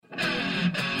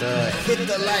The Hit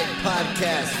the Light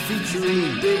podcast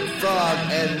featuring Big Frog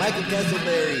and Michael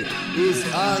Castleberry is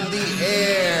on the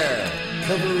air,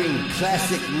 covering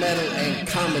classic metal and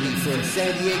comedy from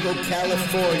San Diego,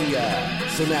 California.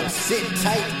 So now sit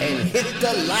tight and hit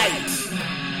the light.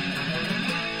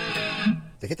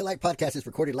 The Hit the Light podcast is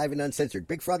recorded live and uncensored.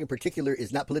 Big Frog in particular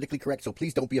is not politically correct, so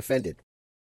please don't be offended.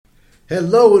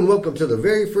 Hello and welcome to the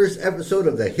very first episode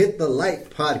of the Hit the Light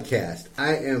podcast.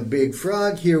 I am Big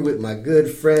Frog here with my good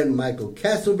friend Michael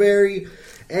Castleberry,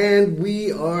 and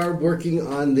we are working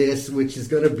on this, which is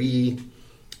going to be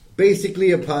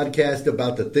basically a podcast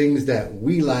about the things that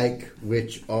we like,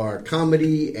 which are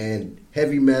comedy and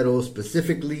heavy metal,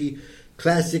 specifically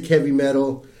classic heavy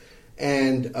metal.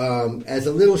 And as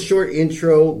a little short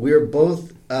intro, we're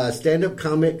both stand-up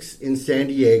comics in San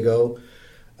Diego.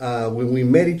 When we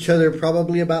met each other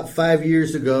probably about 5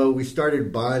 years ago, we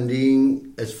started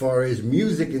bonding as far as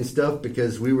music and stuff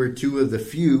because we were two of the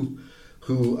few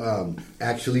who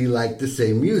actually liked the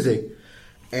same music.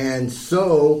 And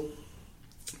so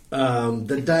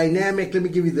the dynamic, let me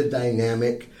give you the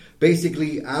dynamic.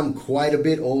 Basically, I'm quite a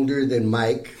bit older than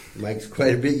Mike. Mike's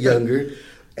quite a bit younger.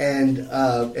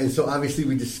 And so obviously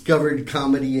we discovered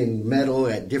comedy and metal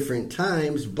at different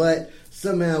times, but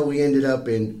somehow we ended up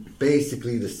in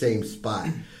basically the same spot.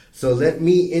 So let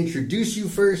me introduce you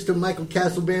first to Michael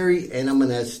Castleberry, and I'm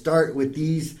going to start with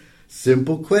these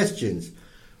simple questions.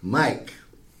 Mike,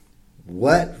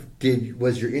 what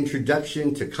was your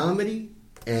introduction to comedy,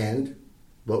 and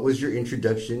what was your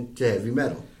introduction to heavy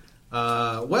metal?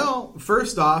 Well,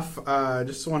 first off, I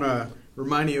just want to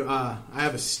remind you, I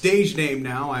have a stage name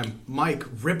now. I'm Mike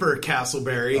Ripper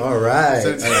Castleberry. All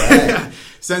right.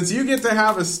 Since you get to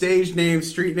have a stage name,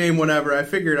 street name, whatever, I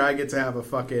figured I get to have a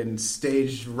fucking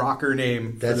stage rocker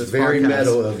name. That's for this very podcast.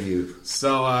 metal of you.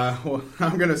 So, well,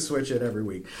 I'm going to switch it every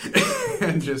week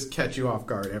and just catch you off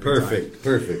guard every time.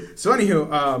 Perfect. So,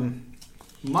 anywho,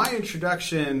 my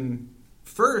introduction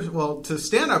to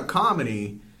stand-up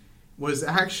comedy was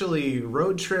actually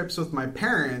road trips with my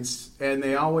parents, and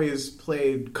they always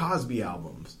played Cosby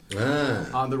albums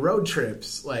on the road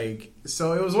trips.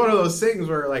 So it was one of those things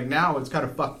where, now it's kind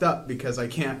of fucked up because I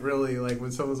can't really,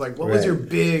 when someone's like, what was your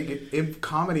big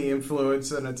comedy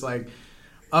influence? And it's like,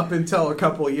 up until a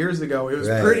couple of years ago, it was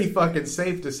pretty fucking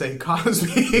safe to say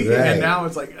Cosby. And now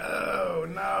it's like, oh,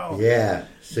 no. Yeah.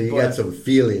 So you got some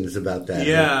feelings about that.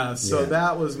 Yeah. So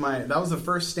that was the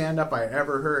first stand-up I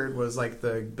ever heard was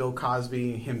the Bill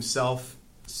Cosby himself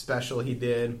special he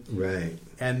did. Right.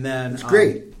 And then it's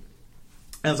great.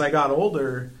 As I got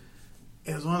older,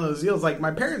 it was one of those deals.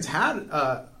 My parents had,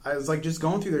 I was just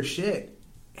going through their shit,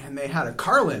 and they had a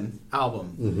Carlin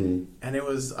album. Mm-hmm. And it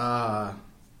was A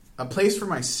Place for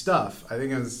My Stuff. I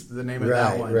think it was the name of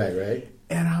that one. Right.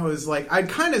 And I was I'd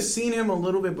kind of seen him a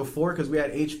little bit before because we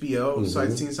had HBO, so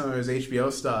I'd seen some of his HBO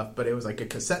stuff, but it was a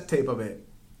cassette tape of it.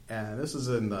 And this was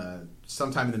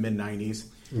sometime in the mid-90s.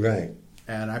 Right.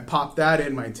 And I popped that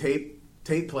in my tape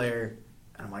player,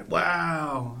 and I'm like,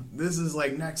 wow, this is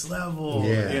next level.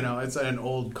 Yeah. It's an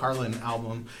old Carlin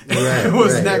album. Right, it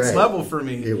was next level for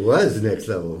me. It was next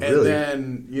level, really.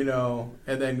 And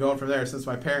then going from there, since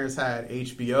my parents had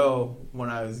HBO when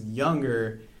I was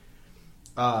younger,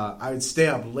 I would stay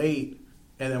up late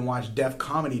and then watch Def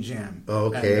Comedy Jam.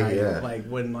 Okay, at night,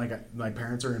 when my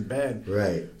parents are in bed.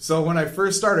 Right. So when I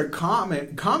first started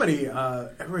comedy,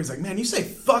 everybody's like, "Man, you say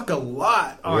fuck a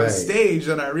lot on stage,"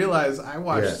 and I realized I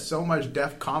watched so much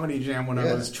Def Comedy Jam when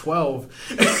I was 12.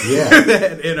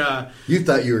 Yeah. You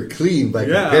thought you were clean by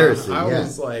comparison. I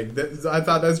was I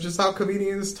thought that's just how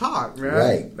comedians talk, man.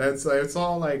 Right. That's it's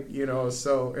all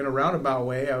so in a roundabout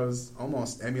way, I was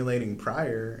almost emulating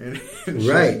Pryor and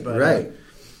shit, but,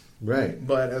 Right.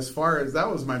 But as far as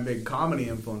that was my big comedy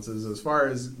influences, as far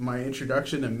as my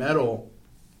introduction to metal,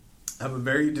 I have a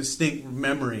very distinct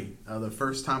memory of the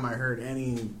first time I heard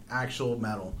any actual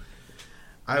metal.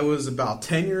 I was about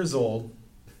 10 years old.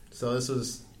 So this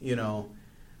was,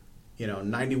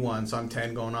 91, so I'm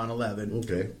 10 going on 11.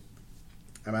 Okay.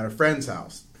 I'm at a friend's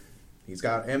house. He's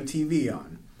got MTV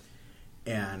on.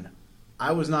 And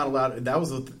I was not allowed, that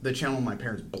was the channel my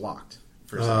parents blocked.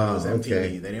 It was MTV.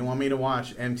 Okay. They didn't want me to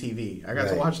watch MTV. I got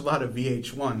to watch a lot of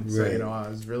VH1, so I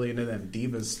was really into them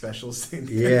Divas specials.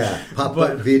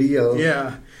 Pop-up video.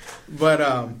 Yeah, but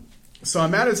so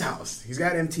I'm at his house. He's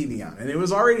got MTV on, and it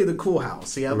was already the cool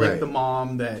house. He had the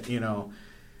mom that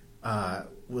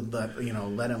would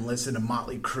let him listen to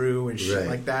Motley Crue and shit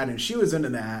like that, and she was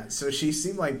into that. So she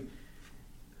seemed like.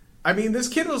 I mean, this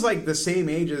kid was the same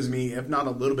age as me, if not a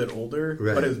little bit older.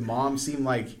 But his mom seemed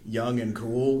young and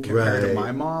cool compared to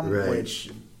my mom,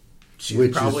 which She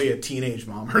was probably a teenage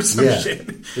mom or some shit.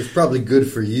 It's probably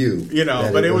good for you.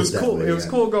 But it was cool. It was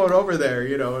cool going over there,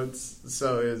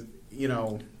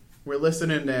 we're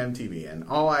listening to MTV, and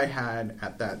all I had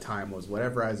at that time was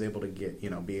whatever I was able to get,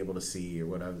 be able to see, or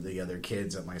whatever the other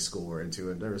kids at my school were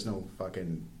into. And there was no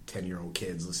fucking 10-year-old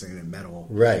kids listening to metal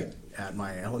at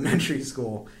my elementary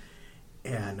school.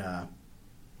 And I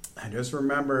just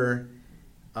remember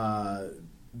the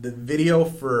video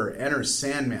for Enter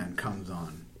Sandman comes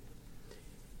on.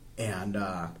 And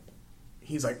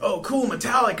he's like, "Oh, cool,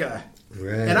 Metallica."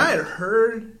 Right. And I had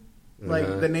heard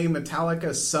the name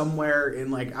Metallica somewhere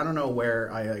in I don't know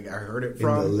where I heard it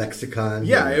from. In the lexicon.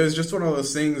 Yeah, it was just one of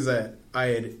those things that I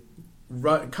had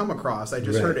come across. I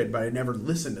just heard it, but I never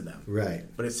listened to them. Right.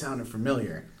 But it sounded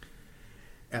familiar.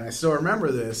 And I still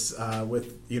remember this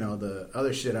with the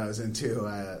other shit I was into.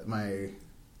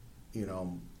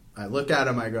 I look at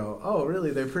him, I go, "Oh,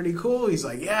 really? They're pretty cool." He's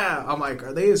like, "Yeah." I'm like,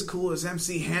 "Are they as cool as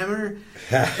MC Hammer?"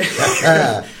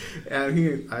 And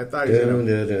I thought he was going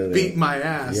to beat my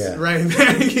ass. Yeah. Right?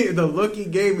 The look he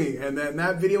gave me. And then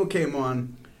that video came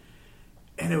on,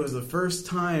 and it was the first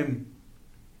time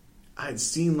I'd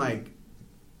seen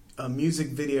a music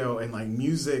video and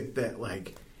music that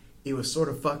it was sort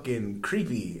of fucking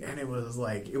creepy, and it was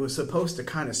supposed to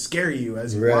kind of scare you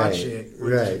as you watch it.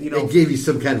 Which, it gave you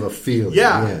some kind of a feeling.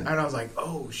 Yeah. And I was like,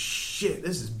 "Oh shit,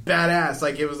 this is badass!"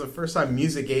 It was the first time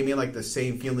music gave me the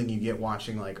same feeling you get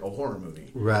watching a horror movie.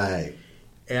 Right.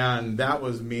 And that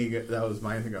was me. That was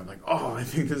my thing. I'm like, "Oh, I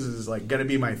think this is gonna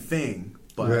be my thing."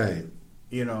 But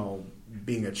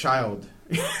being a child,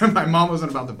 my mom wasn't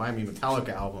about to buy me Metallica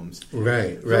albums.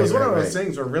 Right. So it was one of those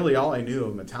things where really all I knew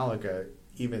of Metallica,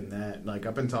 even then,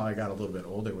 up until I got a little bit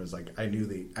older, was I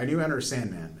knew Enter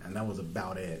Sandman, and that was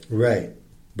about it. Right.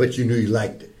 But you knew you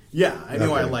liked it. Yeah, I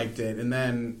knew I liked it. And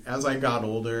then as I got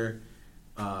older,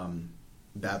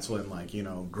 that's when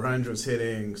grunge was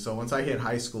hitting. So once I hit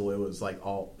high school, it was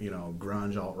all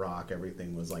grunge, alt rock,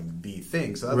 everything was the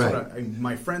thing. So that's what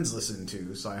my friends listened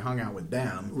to. So I hung out with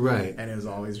them. Right. And it was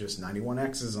always just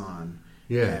 91X's on.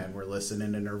 Yeah. And we're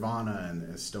listening to Nirvana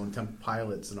and Stone Temple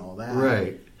Pilots and all that.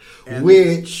 Right. And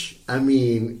which, there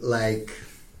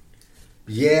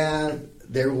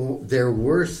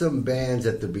were some bands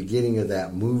at the beginning of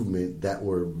that movement that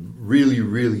were really,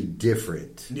 really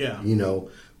different. Yeah.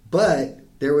 But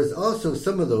there was also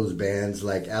some of those bands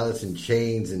like Alice in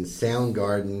Chains and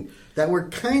Soundgarden that were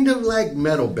kind of like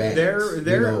metal bands.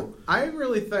 I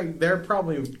really think they're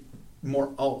probably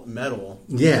more alt metal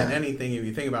than anything if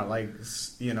you think about it.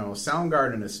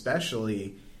 Soundgarden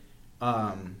especially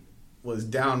was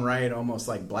downright almost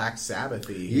Black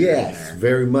Sabbath-y. Yes,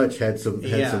 very much had some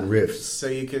riffs. So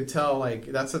you could tell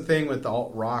that's the thing with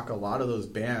alt rock. A lot of those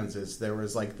bands is there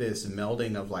was this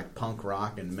melding of punk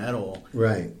rock and metal.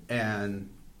 Right. And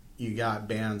you got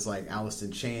bands like Alice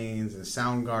in Chains and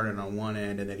Soundgarden on one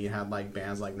end, and then you had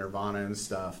bands like Nirvana and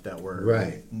stuff that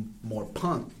were more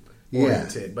punk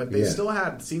oriented, but they still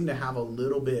seemed to have a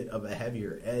little bit of a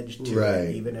heavier edge to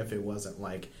it, even if it wasn't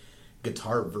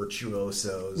guitar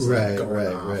virtuosos going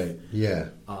off. Right. Yeah.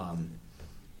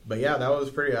 But yeah, that was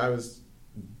pretty. I was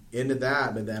into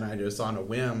that, but then I just on a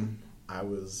whim, I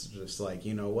was just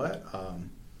you know what?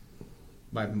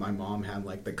 My mom had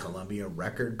the Columbia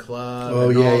Record Club.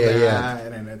 Oh, and all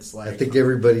that, and it's I think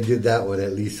everybody did that one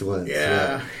at least once.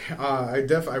 Yeah. I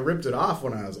ripped it off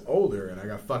when I was older, and I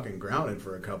got fucking grounded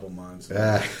for a couple months.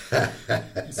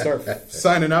 Start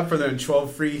signing up for them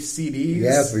 12 free CDs.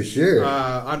 Yeah, for sure.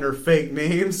 Under fake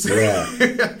names. Yeah.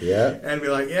 Yeah. And be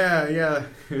like, yeah,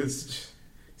 it's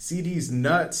CD's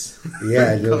nuts.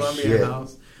 Yeah, no Columbia shit.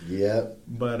 House. Yep.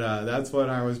 But that's when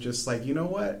I was just you know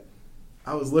what?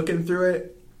 I was looking through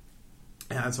it,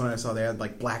 and that's when I saw they had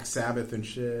Black Sabbath and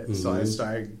shit. Mm-hmm. So I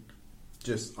started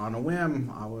just on a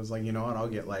whim. I was like, you know what? I'll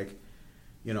get Black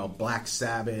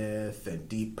Sabbath and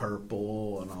Deep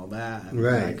Purple and all that. And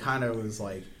I kind of was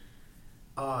I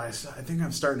think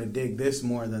I'm starting to dig this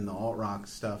more than the alt rock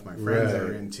stuff my friends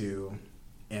are into.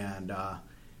 And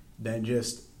then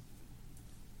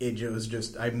it was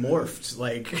just I morphed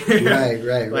right.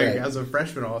 As a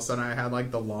freshman, all of a sudden I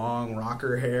had the long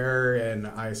rocker hair, and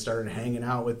I started hanging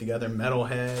out with the other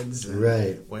metalheads.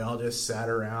 And we all just sat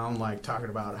around talking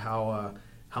about how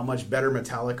much better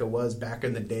Metallica was back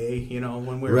in the day.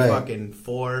 When we were fucking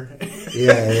 4.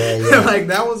 Yeah.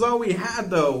 That was all we had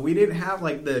though. We didn't have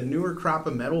the newer crop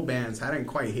of metal bands hadn't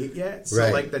quite hit yet. So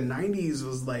the 90s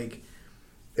was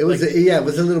It was it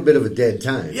was a little bit of a dead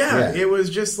time. Yeah, it was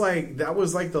just that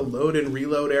was the load and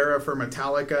reload era for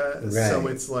Metallica. Right. So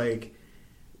it's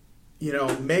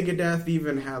Megadeth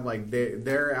even had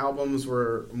their albums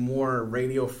were more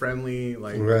radio friendly.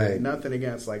 Nothing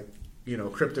against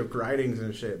cryptic writings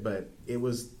and shit, but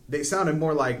they sounded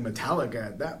more like Metallica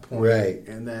at that point. Right.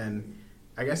 And then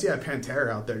I guess you had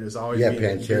Pantera out there. There's always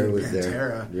Pantera was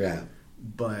Pantera. there. Yeah.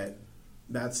 But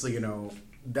that's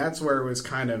that's where it was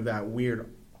kind of that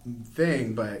weird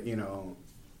thing, but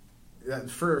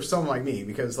for someone like me,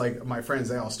 because like my friends,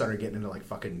 they all started getting into like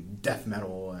fucking death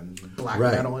metal and black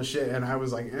metal and shit, and I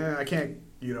was like, I can't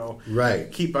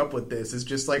keep up with this. It's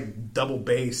just like double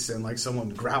bass and like someone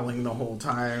growling the whole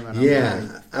time.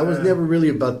 And I was never really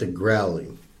about the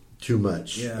growling too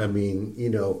much. Yeah. I mean,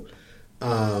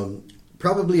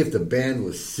 probably if the band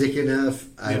was sick enough,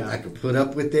 I could put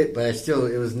up with it, but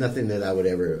it was nothing that I would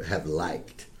ever have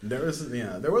liked. There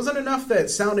wasn't enough that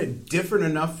sounded different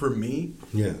enough for me.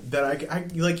 Yeah. That I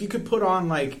like, you could put on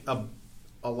like a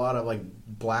lot of like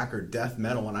black or death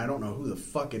metal, and I don't know who the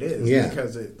fuck it is. Yeah.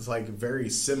 Because it's like very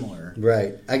similar.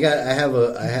 Right. I have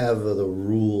the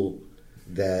rule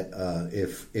that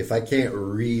if I can't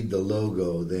read the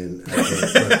logo, then I can't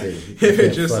fucking. If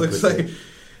it just looks like.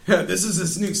 This is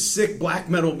this new sick black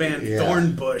metal band,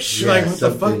 Thornbush. Like, what the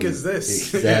fuck is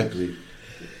this? Exactly.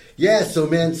 Yeah, so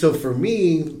for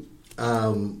me,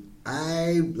 I'm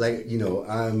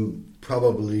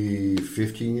probably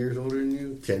 15 years older than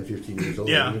you, 10, 15 years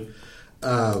older than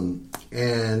you.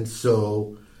 And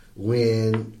so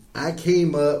when I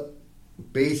came up,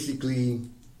 basically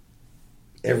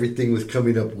everything was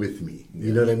coming up with me.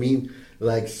 You know what I mean?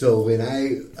 Like, so when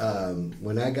I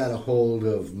got a hold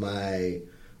of my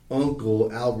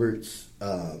Uncle Albert's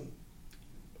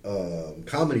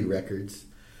comedy records,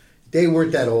 they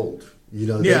weren't that old, and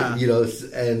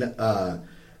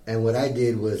what I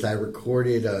did was I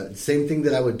recorded same thing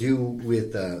that I would do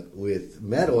with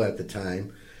metal at the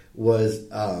time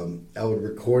was I would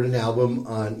record an album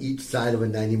on each side of a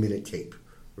 90-minute tape,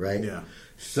 right? Yeah.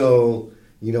 So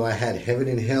I had Heaven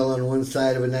and Hell on one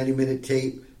side of a 90-minute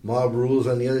tape, Mob Rules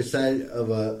on the other side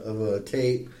of a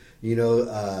tape,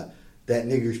 That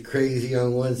Nigger's Crazy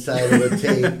on one side of a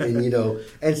tape,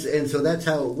 and so that's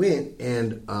how it went.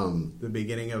 And the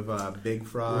beginning of Big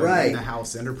Frog, right? And the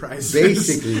House Enterprises,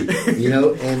 basically,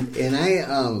 and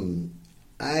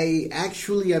I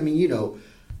actually,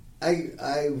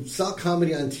 I saw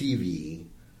comedy on TV,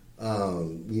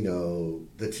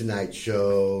 The Tonight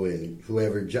Show, and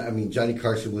whoever. Johnny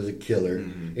Carson was a killer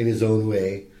in his own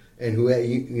way, and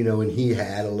and he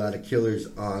had a lot of killers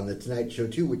on The Tonight Show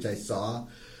too, which I saw.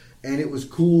 And it was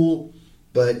cool,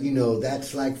 but,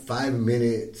 that's like 5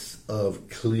 minutes of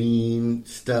clean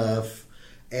stuff.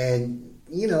 And,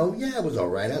 it was all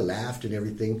right. I laughed and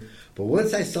everything. But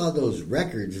once I saw those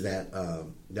records that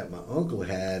my uncle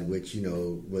had, which,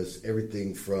 was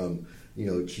everything from,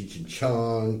 Cheech and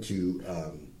Chong to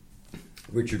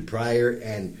Richard Pryor.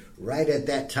 And right at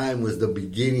that time was the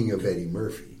beginning of Eddie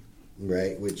Murphy,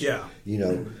 right? Which,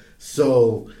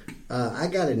 so I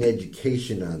got an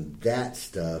education on that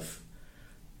stuff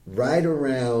right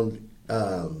around,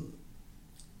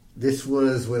 this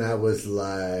was when I was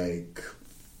like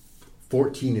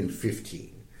 14 and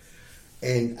 15.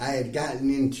 And I had gotten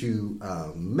into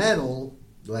metal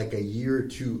like a year or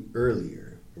two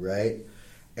earlier, right?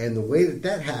 And the way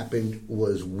that happened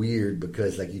was weird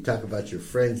because, like, you talk about your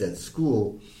friends at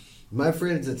school. My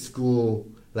friends at school,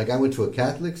 like, I went to a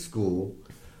Catholic school.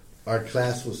 Our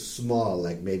class was small,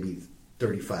 like maybe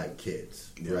 35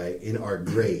 kids, right, in our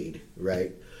grade,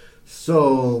 right?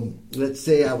 So let's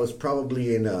say I was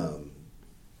probably in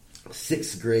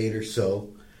 6th grade or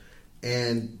so.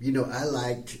 And, I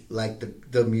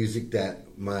liked the music that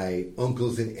my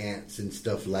uncles and aunts and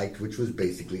stuff liked, which was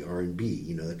basically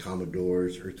R&B, the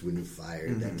Commodores, Earth, Wind &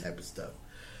 Fire, that type of stuff.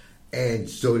 And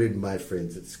so did my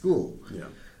friends at school.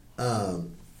 Yeah.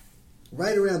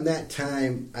 Right around that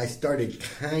time, I started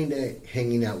kind of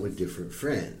hanging out with different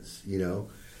friends,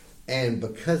 And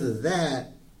because of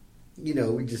that,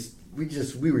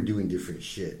 we were doing different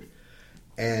shit.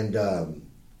 And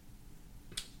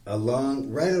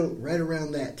right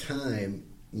around that time,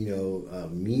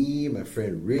 me, my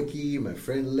friend Ricky, my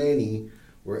friend Lenny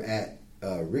were at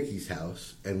Ricky's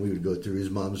house, and we would go through his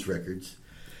mom's records.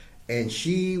 And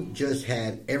she just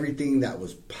had everything that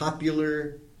was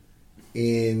popular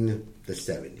in the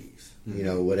 70s.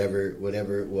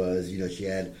 Whatever it was. She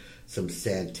had some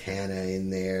Santana in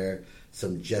there,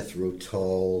 some Jethro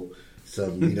Tull,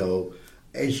 some,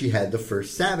 and she had the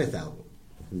first Sabbath album,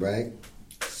 right?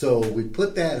 So we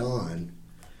put that on,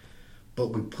 but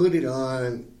we put it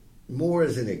on more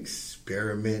as an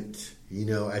experiment.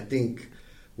 I think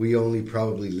we only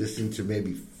probably listened to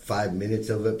maybe 5 minutes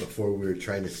of it before we were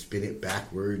trying to spin it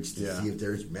backwards to see if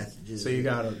there's messages. So you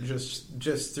got to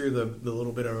just through the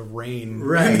little bit of rain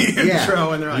right. in the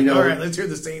intro, and they're like, all right, let's hear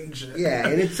the same shit. Yeah,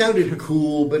 and it sounded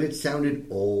cool, but it sounded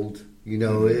old. You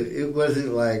know, it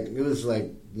wasn't like, it was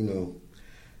like, you know,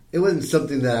 it wasn't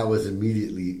something that I was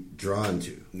immediately drawn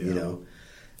to, you know.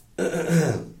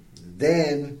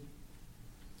 Then,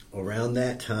 around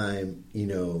that time, you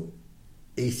know,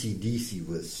 AC/DC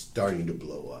was starting to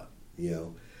blow up, you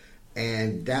know.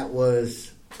 And that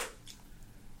was,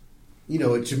 you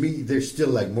know, to me, they're still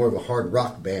like more of a hard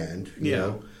rock band, you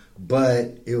know.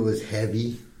 But it was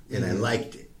heavy, and I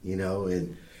liked it, you know,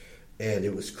 and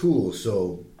it was cool.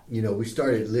 So, you know, we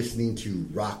started listening to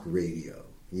rock radio.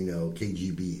 You know,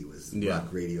 KGB was rock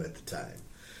radio at the time.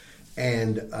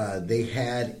 And they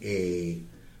had a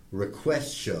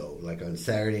request show, like on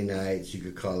Saturday nights, you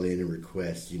could call in and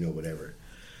request, you know, whatever.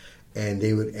 And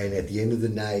they would, and at the end of the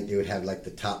night, they would have like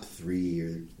the top 3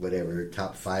 or whatever,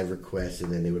 top 5 requests, and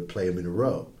then they would play them in a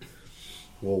row.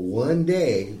 Well, one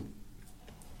day,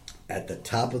 at the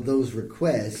top of those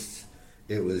requests,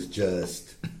 it was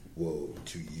just, woe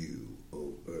to you,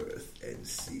 O earth and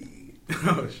sea.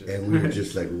 Oh, shit. And we were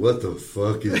just like, what the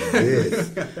fuck is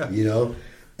this? You know?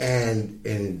 And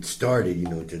it started, you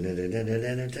know,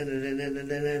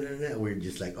 we're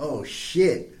just like, oh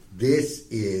shit, this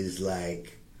is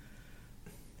like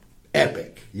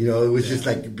epic. You know, it was just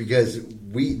like, because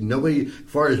nobody, as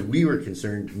far as we were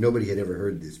concerned, nobody had ever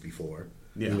heard this before.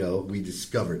 Yeah. You know, we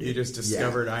discovered it. You just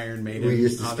discovered Iron Maiden we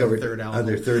just discovered on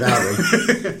their third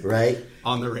album, right?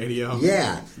 On the radio.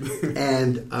 Yeah.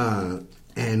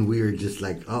 And we were just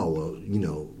like, oh, well, you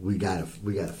know, we gotta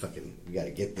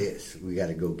get this. We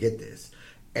gotta go get this.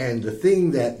 And the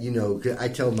thing that, you know, I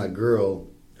tell my girl,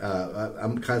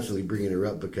 I'm constantly bringing her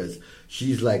up because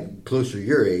she's like closer to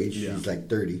your age. Yeah. She's like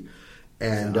 30.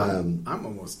 And I'm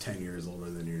almost 10 years older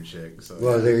than your chick. So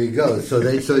well, there you go.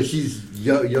 So she's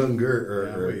younger.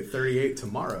 I'll be 38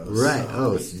 tomorrow. Right. So.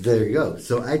 Oh, so there you go.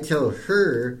 So I tell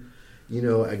her, you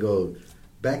know, I go,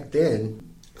 back then,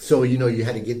 so, you know, you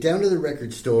had to get down to the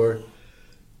record store,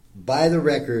 buy the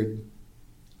record,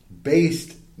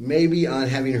 based maybe on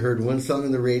having heard one song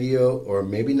on the radio, or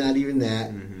maybe not even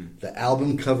that, the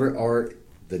album cover art,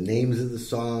 the names of the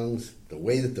songs, the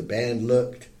way that the band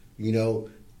looked, you know,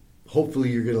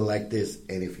 hopefully you're going to like this,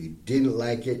 and if you didn't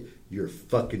like it, you're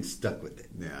fucking stuck with it.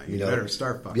 Yeah, you know? Better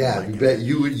start fucking liking it.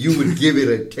 You would give it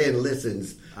a 10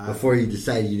 listens before you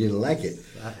decided you didn't like it.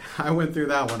 I went through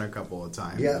that one a couple of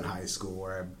times in high school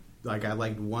where I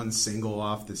liked one single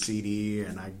off the CD,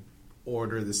 and I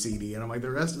order the CD, and I'm like,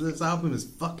 the rest of this album is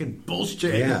fucking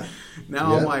bullshit. Yeah.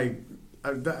 Now I'm like,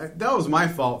 that was my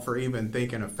fault for even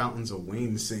thinking a Fountains of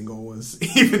Wayne single was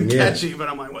even catchy, but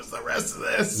I'm like, what's the rest of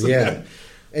this? Yeah.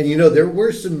 And, you know, there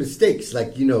were some mistakes.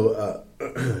 Like, you know,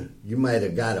 you might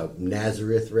have got a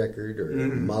Nazareth record or a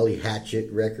Molly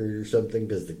Hatchet record or something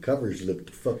because the covers looked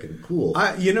fucking cool.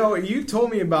 You know, you told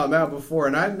me about that before,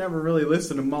 and I'd never really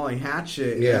listened to Molly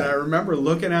Hatchet. Yeah. And I remember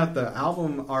looking at the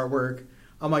album artwork.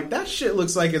 I'm like, that shit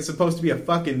looks like it's supposed to be a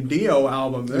fucking Dio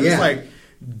album. There's like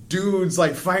dudes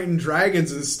like fighting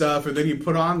dragons and stuff, and then you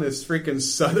put on this freaking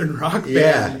Southern rock band.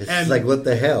 Yeah, it's like, what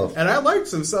the hell? And I like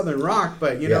some Southern rock,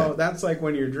 but, you know, that's like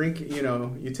when you're drinking, you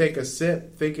know, you take a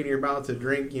sip thinking you're about to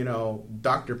drink, you know,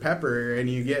 Dr. Pepper, and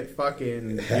you get fucking,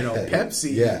 you know,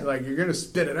 Pepsi. Yeah. Like, you're going to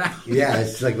spit it out. Yeah,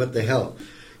 it's like, what the hell?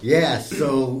 Yeah,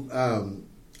 so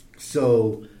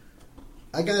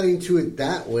I got into it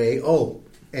that way. Oh,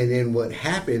 and then what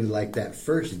happened, like that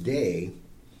first day,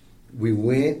 we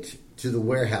went to the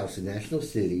warehouse in National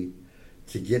City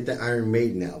to get the Iron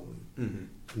Maiden album,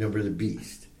 Number of the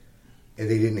Beast. And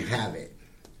they didn't have it.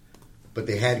 But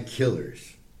they had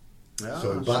Killers. Oh,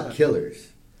 so we bought Killers.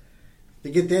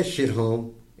 They get that shit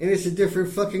home, and it's a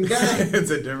different fucking guy. It's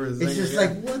a different thing. It's just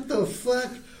like, what the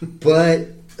fuck? But,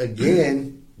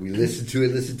 again, we listened to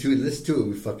it.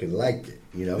 We fucking liked it,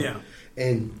 you know? Yeah.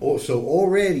 And so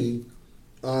already,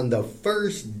 on the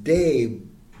first day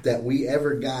that we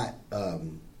ever got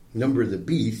Number of the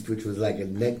Beast, which was like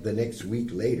the next week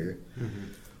later,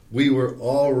 we were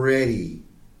already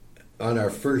on our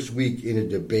first week in a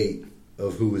debate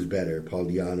of who was better, Paul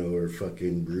Di'Anno or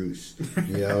fucking Bruce,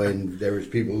 you know. And there was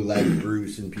people who liked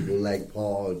Bruce and people who liked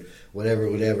Paul and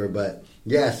whatever. But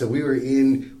yeah, so we were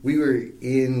in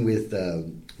with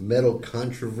metal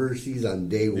controversies on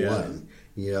day one,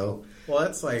 you know. Well,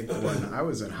 that's like when I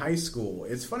was in high school.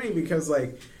 It's funny because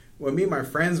like, when me and my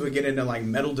friends would get into like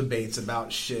metal debates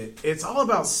about shit, it's all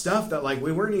about stuff that like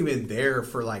we weren't even there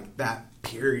for like that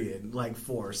period like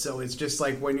for. So it's just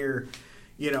like when you're,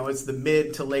 you know, it's the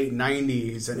mid to late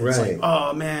 90s and it's like,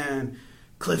 oh man,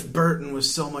 Cliff Burton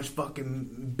was so much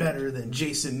fucking better than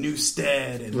Jason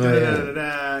Newsted, and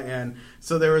and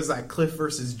so there was that Cliff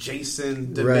versus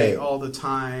Jason debate all the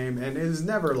time, and it was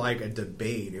never like a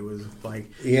debate. It was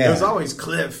like it was always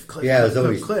Cliff. Yeah, it was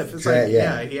always Cliff. It's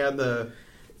he had the,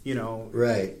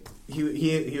 right.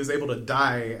 He was able to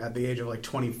die at the age of like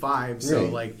 25, so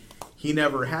like he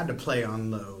never had to play on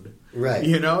load. Right.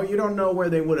 You don't know where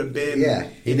they would have been. Yeah.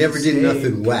 He never did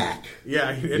nothing whack.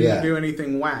 Yeah, he didn't do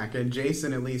anything whack. And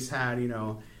Jason at least had,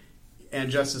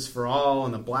 And Justice for All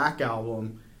and the Black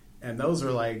Album. And those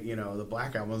were like, the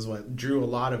Black Album was what drew a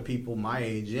lot of people my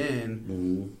age in.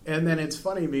 Mm-hmm. And then it's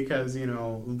funny because,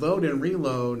 Load and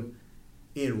Reload,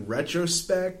 in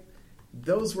retrospect,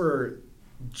 those were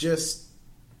just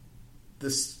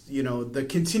this, the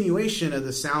continuation of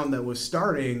the sound that was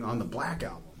starting on the Black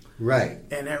Album. Right.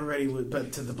 And everybody would,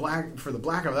 but for the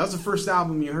Black Album, that was the first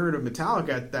album you heard of Metallica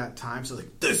at that time. So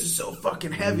like, this is so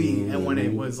fucking heavy. Mm-hmm. And when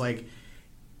it was like,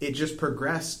 it just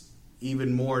progressed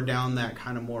even more down that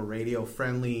kind of more radio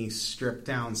friendly, stripped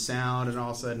down sound. And all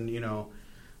of a sudden,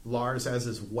 Lars has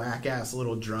this whack ass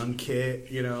little drum kit,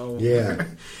 Yeah.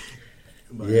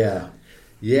 But, yeah.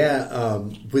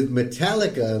 With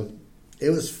Metallica, it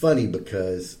was funny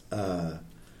because,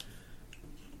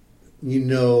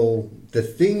 the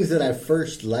things that I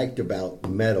first liked about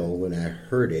metal when I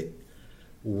heard it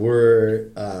were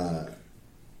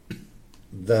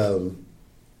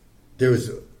there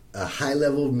was a high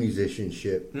level of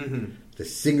musicianship. Mm-hmm. The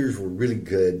singers were really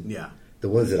good. Yeah, the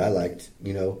ones that I liked,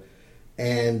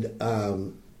 and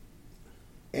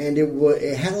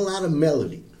it had a lot of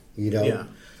melody, Yeah.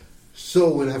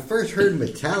 So when I first heard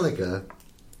Metallica,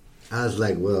 I was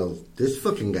like, well, this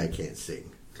fucking guy can't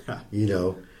sing,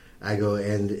 I go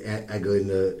in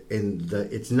the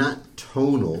it's not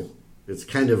tonal. It's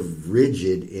kind of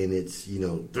rigid in its,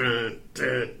 dun,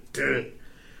 dun, dun.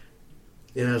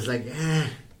 And I was like, I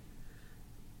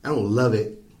don't love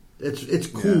it. It's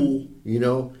cool,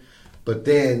 But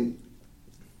then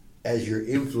as you're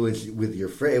influenced with your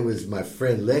friend, it was my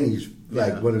friend Lenny's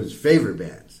one of his favorite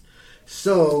bands.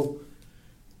 So,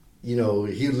 he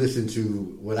would listen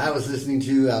to what I was listening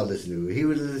to, I would listen to what he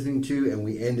was listening to, and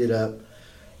we ended up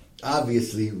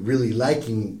obviously really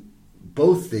liking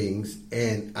both things,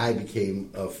 and I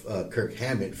became a Kirk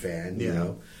Hammett fan,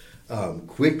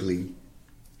 quickly.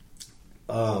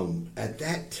 At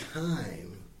that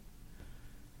time,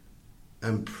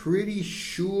 I'm pretty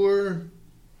sure.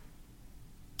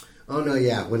 Oh no,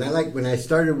 yeah. When I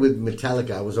started with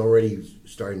Metallica, I was already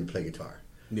starting to play guitar.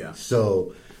 Yeah.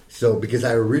 So because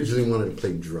I originally wanted to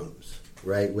play drums,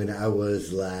 right? When I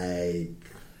was like.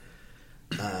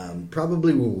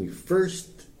 Probably when we first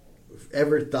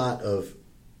ever thought of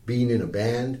being in a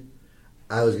band,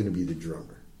 I was going to be the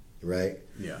drummer, right?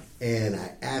 Yeah. And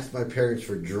I asked my parents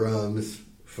for drums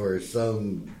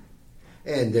and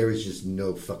there was just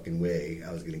no fucking way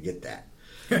I was going to get that.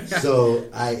 So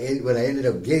what I ended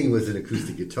up getting was an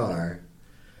acoustic guitar,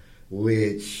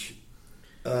 which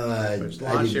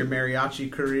launched your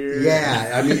mariachi career.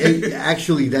 Yeah, I mean,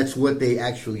 actually, that's what they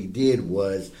actually did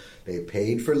was they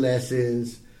paid for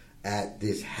lessons at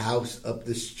this house up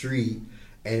the street,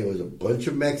 and it was a bunch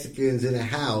of Mexicans in a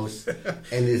house,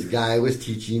 and this guy was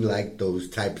teaching like those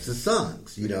types of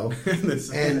songs,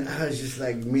 And I was just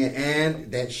like, man,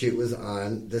 and that shit was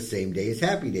on the same day as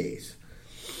Happy Days.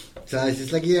 So I was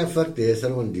just like, yeah, fuck this. I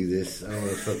don't want to do this. I don't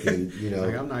want to fucking,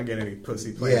 Like, I'm not getting any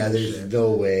pussy playing. Yeah, there's shit.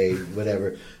 no way,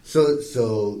 whatever.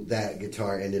 So that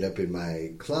guitar ended up in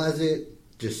my closet,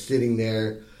 just sitting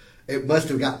there. It must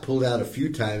have got pulled out a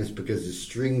few times because the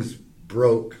strings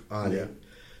broke on it.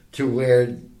 To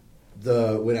where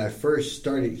when I first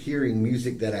started hearing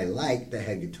music that I liked that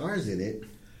had guitars in it,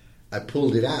 I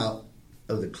pulled it out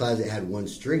of the closet. It had one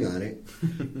string on it,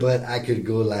 but I could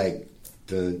go like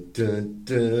dun dun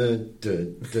dun dun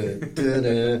dun dun, dun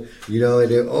and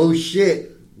then, oh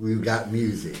shit, we've got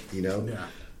music, Yeah.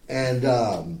 And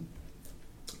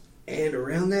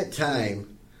around that time,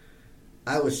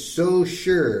 I was so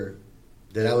sure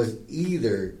that I was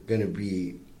either going to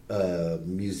be a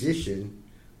musician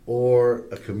or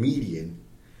a comedian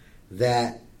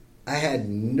that I had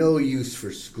no use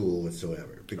for school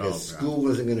whatsoever because school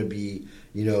wasn't going to be,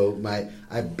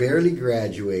 I barely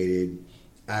graduated.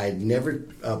 I never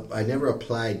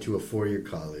applied to a 4-year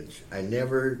college. I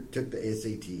never took the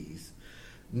SATs.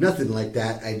 Nothing like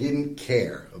that. I didn't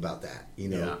care about that,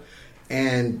 Yeah.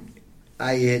 And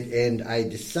I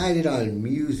decided on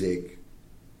music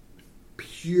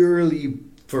purely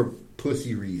for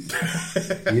pussy reasons.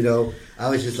 I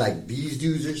was just like, these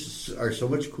dudes are so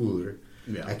much cooler.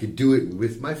 Yeah. I could do it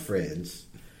with my friends,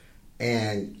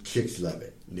 and chicks love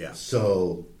it. Yeah.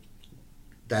 So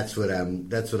that's what I'm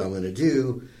going to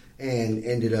do, and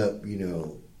ended up,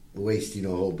 wasting a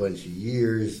whole bunch of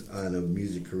years on a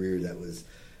music career that was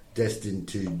destined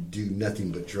to do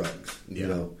nothing but drugs, you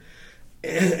know.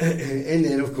 And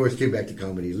then, of course, came back to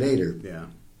comedy later. Yeah.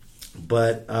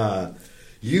 But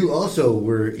you also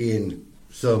were in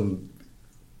some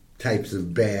types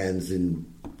of bands and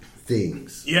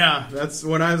things. Yeah, that's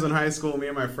when I was in high school. Me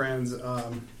and my friends,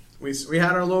 we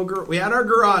had our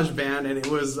garage band, and it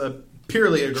was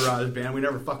purely a garage band. We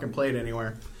never fucking played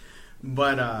anywhere.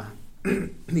 But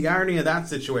the irony of that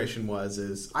situation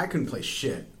is I couldn't play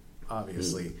shit,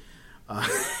 obviously,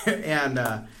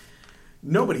 and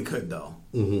nobody could though.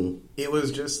 Mm-hmm. It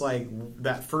was just like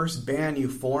that first band you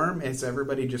form, and so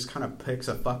everybody just kind of picks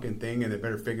a fucking thing, and they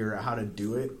better figure out how to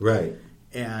do it. Right.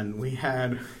 And we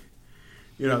had,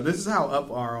 this is how up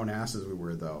our own asses we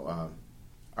were though.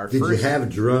 Did you have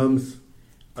drums?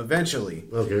 Eventually.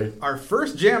 Okay. Our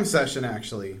first jam session,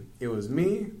 actually, it was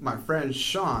me, my friend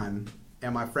Sean,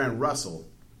 and my friend Russell.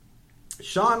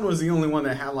 Sean was the only one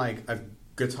that had like a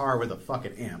guitar with a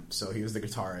fucking amp, so he was the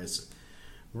guitarist.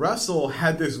 Russell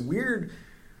had this weird,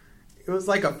 it was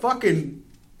like a fucking,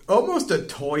 almost a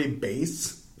toy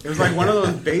bass. It was like one of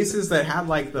those basses that had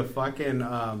like the fucking,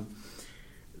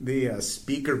 the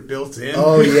speaker built in.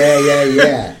 Oh,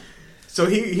 yeah. So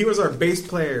he was our bass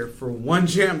player for one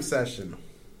jam session.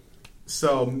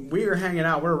 So we were hanging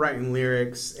out, we're writing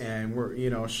lyrics, and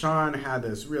Sean had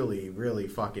this really, really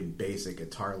fucking basic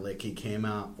guitar lick he came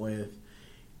out with.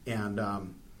 And,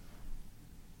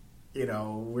 we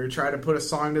were trying to put a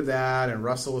song to that, and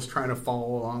Russell was trying to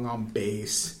follow along on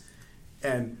bass.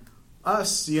 And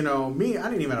us, me, I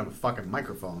didn't even have a fucking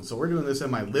microphone. So we're doing this in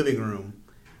my living room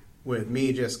with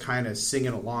me just kind of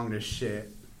singing along to shit.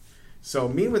 So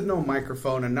me with no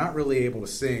microphone and not really able to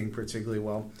sing particularly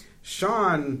well.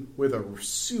 Sean, with a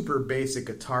super basic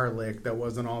guitar lick that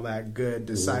wasn't all that good,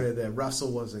 decided that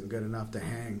Russell wasn't good enough to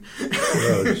hang.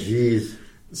 Oh, jeez.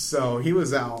 So he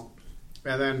was out.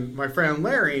 And then my friend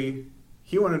Larry,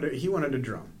 he wanted to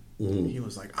drum. Mm-hmm. He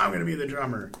was like, I'm going to be the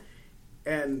drummer.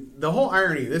 And the whole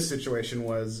irony of this situation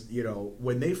was,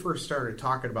 when they first started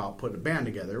talking about putting a band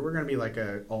together, we're going to be like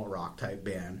a alt-rock type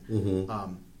band.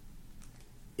 Mm-hmm.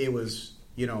 It was,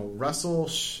 Russell,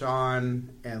 Sean,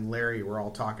 and Larry were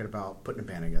all talking about putting a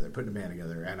band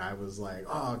together. And I was like,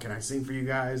 oh, can I sing for you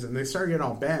guys? And they started getting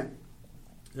all bent.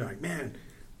 They're like, man,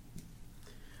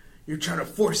 you're trying to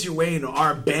force your way into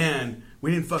our band.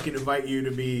 We didn't fucking invite you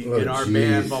to be in our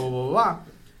band, blah, blah, blah, blah.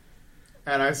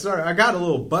 And I got a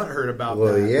little butthurt about that.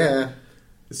 Well, yeah.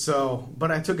 So,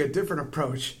 but I took a different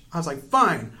approach. I was like,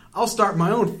 fine, I'll start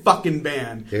my own fucking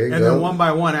band. There you and go. Then one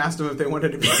by one asked them if they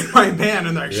wanted to be in my band,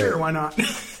 and they're like, sure, why not?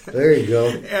 There you go.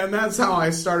 And that's how I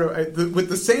started, with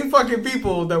the same fucking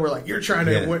people that were like, you're trying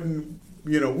to,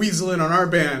 weasel in on our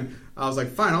band. I was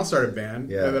like, fine, I'll start a band.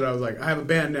 Yeah. And then I was like, I have a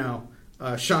band now.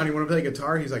 Sean, you want to play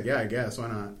guitar? He's like, yeah, I guess. Why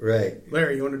not? Right.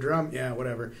 Larry, you want to drum? Yeah,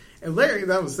 whatever. And Larry,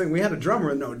 that was the thing. We had a drummer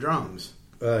with no drums.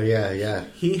 Oh, yeah.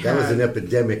 That was an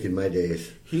epidemic in my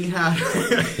days. He had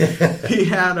he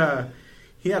had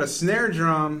a snare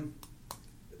drum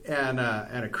and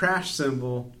a crash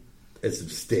cymbal. And some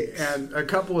sticks. And a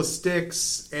couple of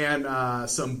sticks and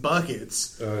some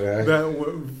buckets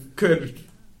that could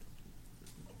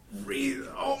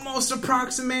almost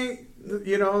approximate a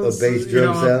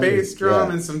bass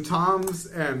drum and some toms.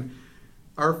 And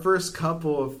our first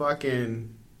couple of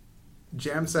fucking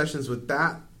jam sessions with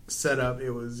that setup,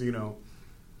 it was,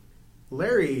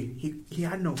 Larry, he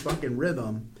had no fucking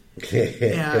rhythm.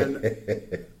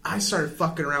 And I started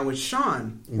fucking around with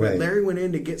Sean. When Larry went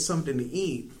in to get something to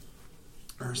eat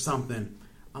or something,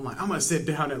 I'm like, I'm going to sit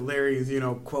down at Larry's,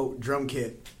 quote, drum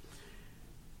kit.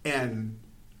 And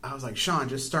I was like, Sean,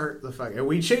 just start the fuck. And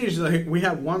we changed, we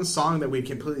had one song that we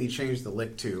completely changed the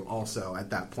lick to also at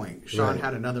that point. Sean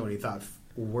had another one he thought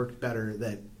worked better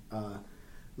that,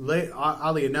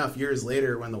 oddly enough, years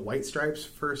later when the White Stripes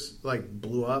first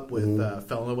blew up with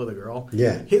Fell in Love with a Girl,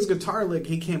 his guitar lick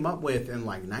he came up with in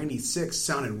 96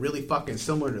 sounded really fucking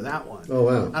similar to that one. Oh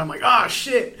wow. And I'm like, oh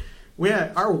shit,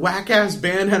 our whack ass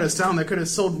band had a sound that could have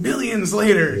sold millions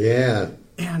later. Yeah.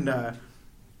 And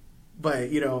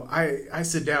but I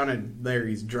sit down in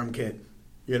Larry's drum kit,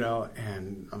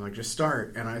 and I'm like, just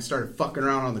start. And I started fucking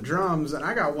around on the drums, and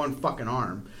I got one fucking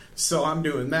arm, so I'm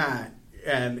doing that,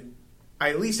 and I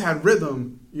at least had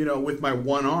rhythm, with my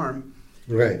one arm.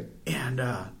 Right. And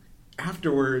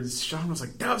afterwards, Sean was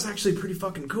like, that was actually pretty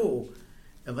fucking cool.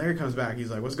 And Larry comes back.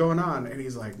 He's like, what's going on? And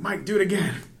he's like, Mike, do it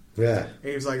again. Yeah.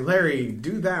 And he's like, Larry,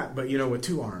 do that, but, with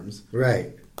two arms.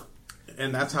 Right.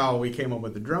 And that's how we came up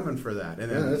with the drumming for that. And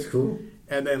then, that's cool.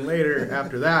 And then later,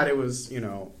 after that, it was,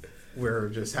 we're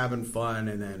just having fun,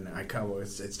 and then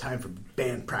it's time for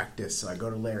band practice, so I go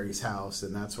to Larry's house,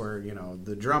 and that's where,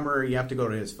 the drummer, you have to go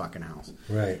to his fucking house.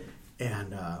 Right.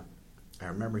 And I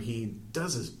remember he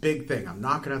does this big thing. I'm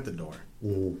knocking at the door.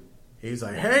 Mm-hmm. He's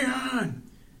like,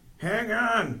 hang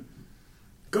on,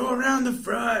 go around the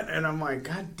front. And I'm like,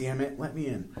 God damn it, let me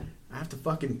in. I have to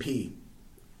fucking pee.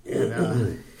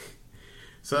 And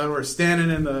so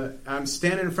then I'm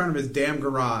standing in front of his damn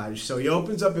garage. So he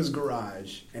opens up his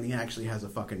garage, and he actually has a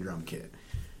fucking drum kit.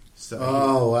 So,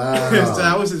 wow. So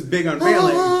that was his big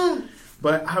unveiling.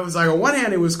 But I was like, on one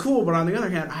hand, it was cool, but on the other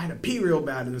hand, I had to pee real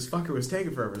bad, and this fucker was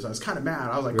taking forever. So I was kind of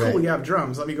mad. I was like, cool, you have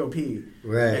drums. Let me go pee.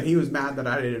 Right. And he was mad that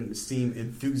I didn't seem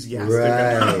enthusiastic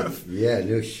enough. Yeah,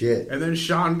 no shit. And then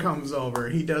Sean comes over.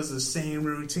 He does the same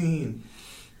routine.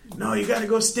 No, you got to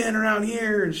go stand around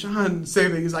here. And Sean, same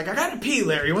thing. He's like, I got to pee,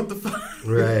 Larry. What the fuck?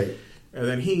 Right. And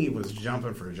then he was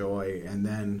jumping for joy. And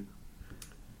then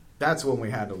that's when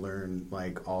we had to learn,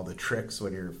 like, all the tricks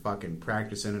when you're fucking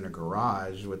practicing in a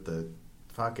garage with the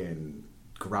fucking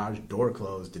garage door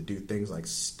closed to do things like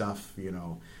stuff,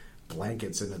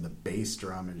 blankets into the bass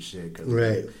drum and shit.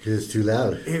 Right, because it's too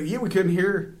loud. Yeah, we couldn't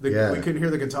hear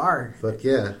the guitar. Fuck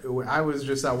yeah. I was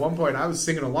just, at one point, I was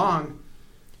singing along,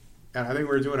 and I think we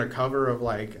were doing a cover of,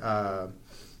 like,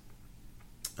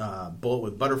 Bullet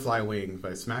with Butterfly Wings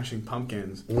by Smashing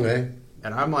Pumpkins. Okay.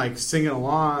 And I'm, like, singing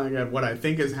along at what I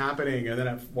think is happening, and then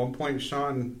at one point,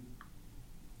 Sean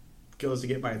goes to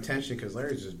get my attention because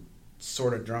Larry's just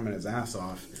sort of drumming his ass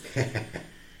off.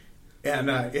 And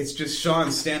it's just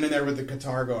Sean standing there with the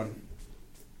guitar going,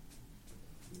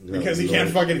 because he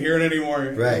can't fucking hear it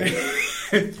anymore. Right.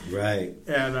 Right.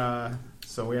 And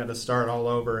so we had to start all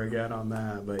over again on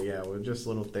that. But yeah, with just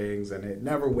little things, and it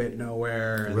never went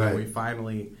nowhere. And then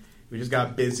we just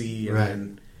got busy. And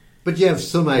then, but you have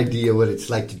some idea what it's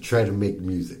like to try to make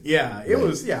music. Yeah, it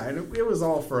was. Yeah, and it was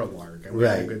all for a lark. And we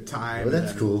had a good time. Well,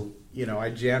 that's cool. I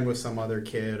jammed with some other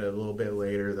kid a little bit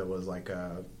later that was like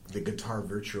the guitar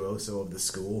virtuoso of the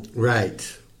school.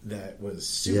 Right. That was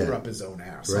super up his own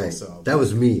ass. Right. Also. That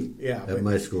was me. Yeah. At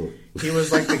my school. He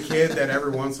was like the kid that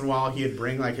every once in a while he'd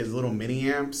bring like his little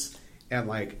mini amps and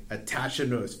like attach them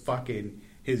to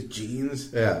his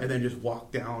jeans. Yeah. And then just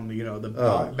walk down,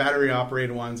 the battery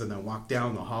operated ones, and then walk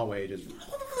down the hallway just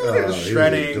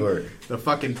shredding the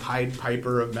fucking Pied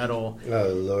Piper of metal. Oh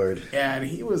Lord. And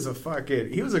he was a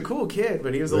cool kid,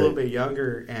 but he was a little bit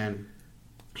younger, and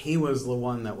he was the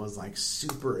one that was like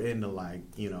super into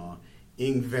like, Yngwie,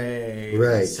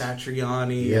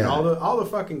 Satriani, and all the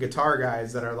fucking guitar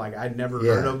guys that are like I'd never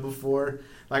heard of before.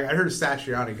 Like I heard of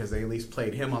Satriani because they at least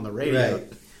played him on the radio.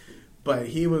 Right. But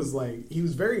he was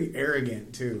very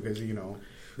arrogant too, because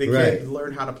the kid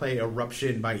learned how to play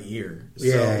Eruption by ear.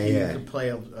 So he could play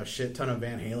a shit ton of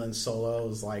Van Halen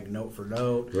solos, like note for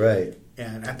note. Right.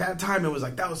 And at that time, it was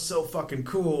like, that was so fucking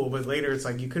cool. But later, it's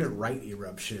like, you couldn't write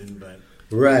Eruption. But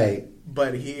right.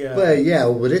 But he... but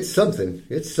it's something.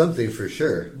 It's something for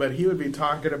sure. But he would be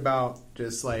talking about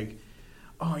just like,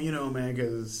 oh, man,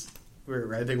 because...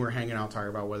 I think we're hanging out talking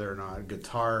about whether or not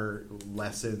guitar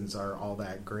lessons are all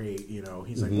that great.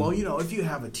 He's like, well, if you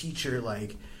have a teacher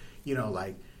like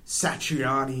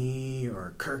Satriani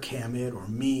or Kirk Hammett or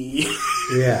me,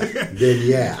 then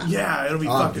it'll be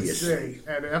fucking sick.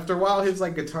 And after a while, his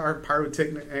like guitar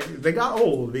pyrotechnic, they got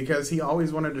old because he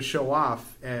always wanted to show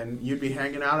off. And you'd be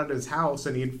hanging out at his house,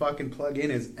 and he'd fucking plug in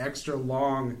his extra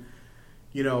long,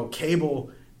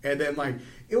 cable, and then like.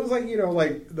 It was like,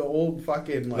 like the old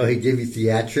fucking... Like, he gave you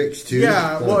theatrics, too?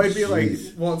 Yeah, well, it'd be like...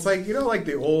 Well, it's like, like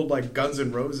the old, like, Guns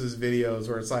N' Roses videos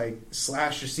where it's like,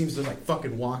 Slash just seems to, like,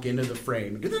 fucking walk into the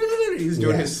frame. He's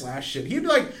doing his Slash shit. He'd,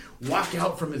 like, walk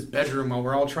out from his bedroom while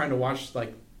we're all trying to watch,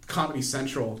 like, Comedy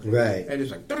Central. Right. And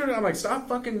he's like... I'm like, stop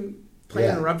fucking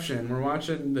playing Eruption. We're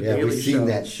watching the Daily Show. Yeah, we've seen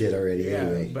that shit already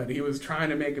anyway. But he was trying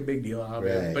to make a big deal out of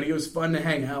it. But he was fun to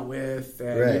hang out with.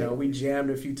 And, we jammed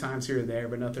a few times here and there,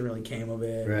 but nothing really came of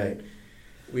it. Right.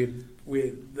 But,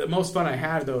 the most fun I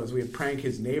had though is we'd prank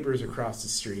his neighbors across the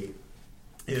street.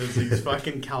 It was these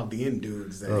fucking Chaldean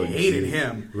dudes that hated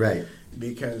him, right?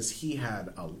 Because he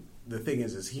had the thing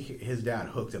is his dad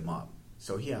hooked him up,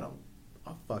 so he had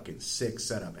a fucking sick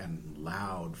setup and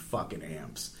loud fucking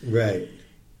amps, right?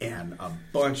 And a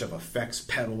bunch of effects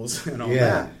pedals and all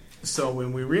that. So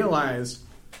when we realized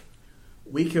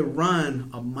we could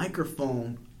run a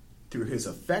microphone through his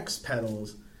effects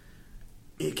pedals,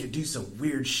 it could do some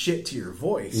weird shit to your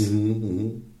voice.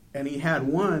 And he had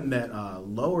one that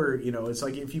lowered, it's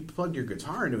like if you plugged your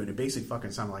guitar into it, it basically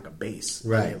fucking sounded like a bass.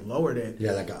 Right. It lowered it.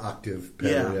 Yeah, like an octave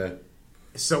pedal. Yeah.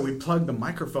 So we plugged the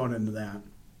microphone into that.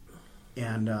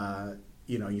 And,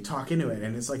 you talk into it,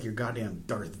 and it's like you're goddamn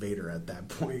Darth Vader at that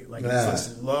point. Like, it's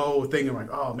this low thing. I'm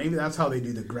like, oh, maybe that's how they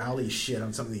do the growly shit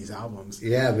on some of these albums.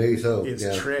 Yeah, maybe so.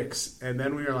 It's tricks. And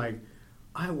then we were like,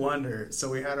 I wonder. So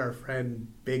we had our friend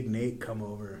Big Nate come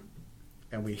over,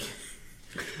 and we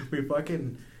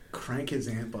fucking crank his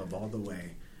amp up all the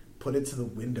way, put it to the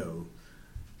window,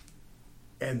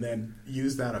 and then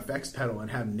use that effects pedal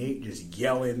and have Nate just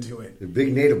yell into it. The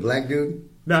Big Nate, a black dude?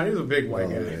 No, he was a big white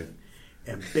guy. Man.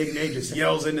 And Big Nate just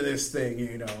yells into this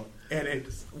thing, and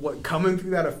it's coming through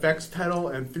that effects pedal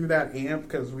and through that amp,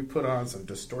 because we put on some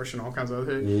distortion, all kinds of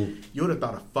other things. You would have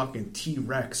thought a fucking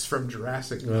T-Rex from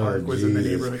Jurassic Park was in the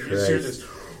neighborhood. You just hear this,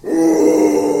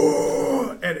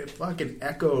 and it fucking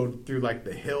echoed through like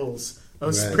the hills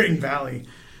of Spring Valley.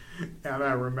 And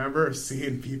I remember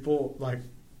seeing people like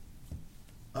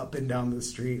up and down the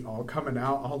street, all coming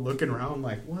out, all looking around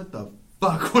like, what the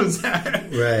fuck was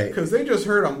that? Right. Because they just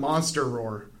heard a monster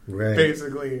roar, right,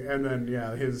 basically. And then,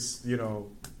 his,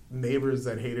 neighbors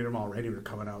that hated him already were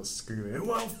coming out screaming,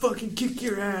 well, fucking kick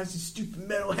your ass, you stupid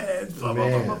metalhead, blah, blah,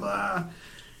 blah, blah, blah.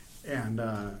 And,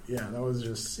 that was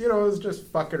just, it was just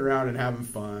fucking around and having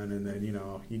fun. And then,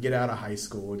 you get out of high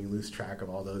school and you lose track of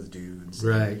all those dudes.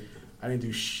 Right. I didn't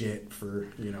do shit for,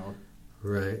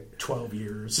 right, 12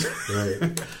 years.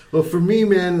 Right. Well, for me,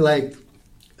 man, like,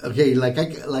 okay,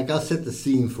 I'll set the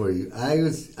scene for you. I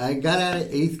got out of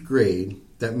 8th grade.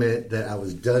 That meant that I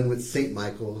was done with St.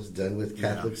 Michael's, done with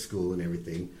Catholic school and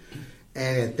everything.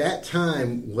 And at that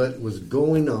time, what was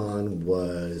going on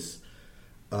was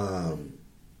Dio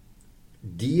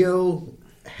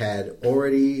was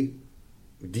already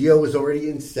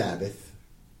in Sabbath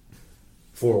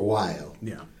for a while.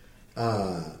 Yeah.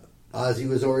 Ozzy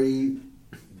was already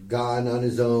gone on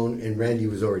his own, and Randy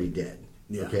was already dead.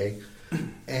 Yeah. Okay?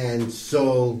 And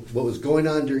so what was going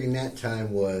on during that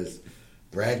time was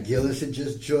Brad Gillis had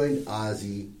just joined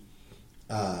Ozzy.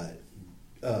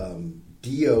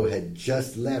 Dio had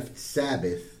just left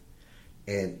Sabbath,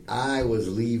 and I was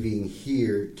leaving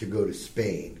here to go to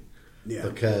Spain. Yeah.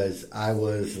 Because I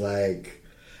was like...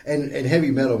 And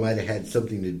heavy metal might have had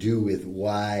something to do with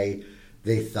why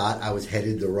they thought I was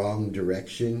headed the wrong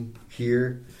direction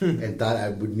here and thought I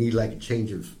would need like a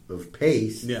change of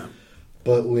pace. Yeah.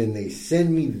 But when they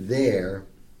send me there,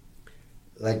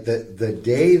 like the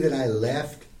day that I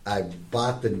left, I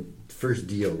bought the first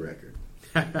Dio record,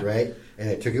 right? And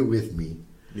I took it with me.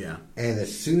 Yeah. And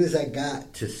as soon as I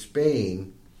got to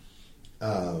Spain,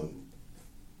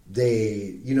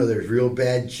 there's real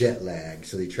bad jet lag,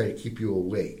 so they try to keep you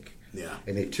awake. Yeah.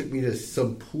 And they took me to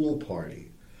some pool party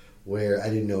where I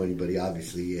didn't know anybody,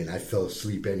 obviously, and I fell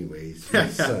asleep anyways, my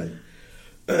son.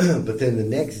 But then the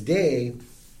next day,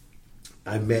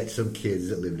 I met some kids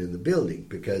that lived in the building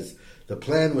because the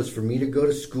plan was for me to go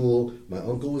to school. My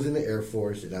uncle was in the Air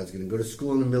Force, and I was going to go to school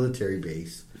on a military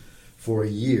base for a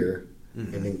year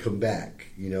and then come back,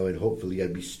 and hopefully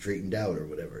I'd be straightened out or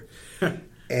whatever.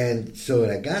 And so when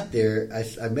I got there, I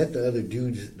met the other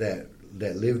dudes that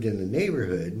lived in the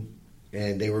neighborhood,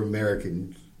 and they were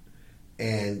Americans,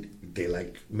 and they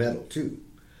liked metal too.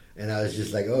 And I was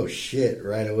just like, oh shit,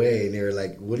 right away. And they were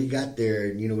like, what do you got there?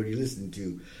 And what are you listening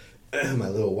to? My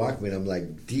little Walkman. I'm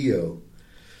like, Dio.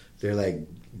 They're like,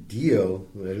 Dio?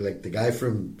 They're like, the guy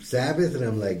from Sabbath? And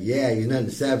I'm like, yeah, he's not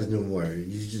in Sabbath no more.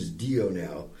 He's just Dio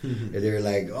now. And they're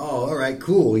like, oh, all right,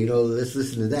 cool. Let's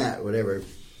listen to that, whatever.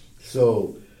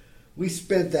 So we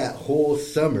spent that whole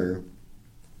summer,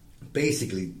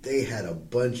 basically, they had a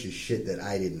bunch of shit that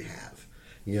I didn't have,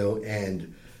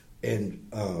 and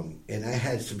I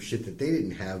had some shit that they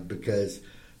didn't have because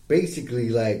basically,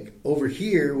 like, over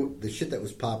here, the shit that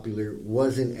was popular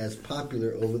wasn't as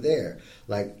popular over there.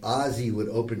 Like, Ozzy would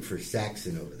open for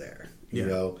Saxon over there, you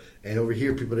know? And over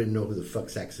here, people didn't know who the fuck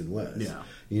Saxon was. Yeah.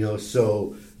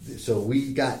 So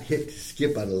we got hit to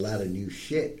skip on a lot of new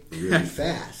shit really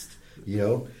fast,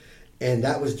 And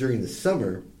that was during the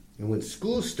summer. And when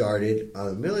school started on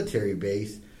a military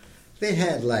base, they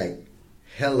had, like,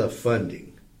 hella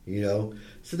funding,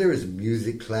 So there was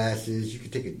music classes. You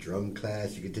could take a drum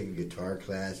class. You could take a guitar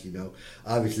class,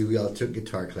 Obviously, we all took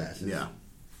guitar classes. Yeah.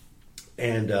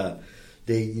 And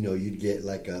they, you'd get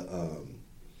like a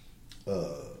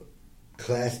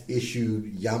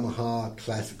class-issued Yamaha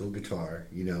classical guitar,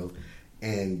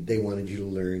 and they wanted you to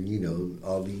learn,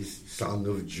 all these Song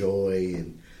of Joy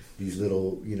and these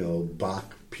little,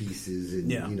 Bach pieces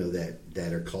and,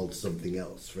 that are called something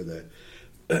else for the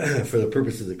for the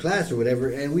purpose of the class or whatever,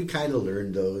 and we kind of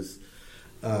learned those.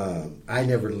 I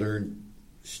never learned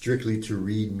strictly to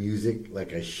read music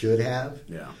like I should have.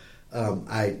 Yeah.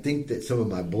 I think that some of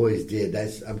my boys did.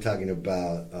 I'm talking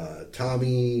about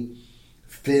Tommy,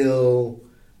 Phil,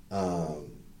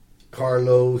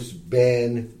 Carlos,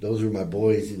 Ben, those were my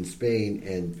boys in Spain,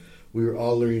 and we were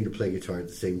all learning to play guitar at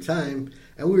the same time,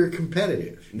 and we were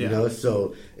competitive, you know.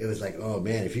 So it was like, oh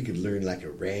man, if you could learn like a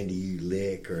Randy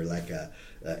lick or like a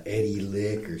Eddie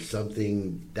lick or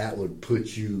something, that would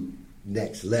put you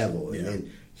next level. And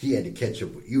then he had to catch up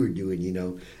what you were doing, you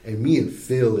know. And me and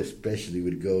Phil especially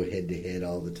would go head to head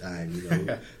all the time, you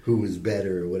know, who was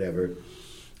better or whatever.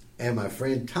 And my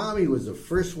friend Tommy was the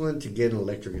first one to get an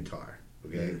electric guitar.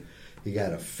 Okay, he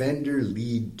got a Fender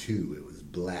Lead 2. It was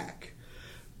black.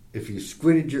 If you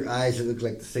squinted your eyes, it looked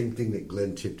like the same thing that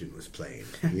Glenn Tipton was playing,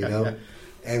 you know?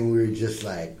 And we were just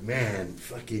like, man,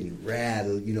 fucking rad,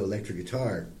 you know, electric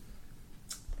guitar.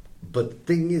 But the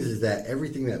thing is that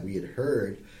everything that we had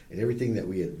heard and everything that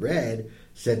we had read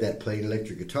said that playing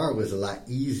electric guitar was a lot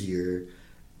easier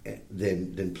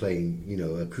than playing, you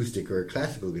know, acoustic or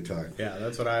classical guitar. Yeah,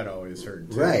 that's what I'd always heard,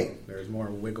 too. Right. There's more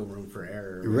wiggle room for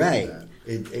error. Right.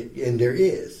 And there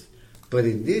is. But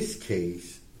in this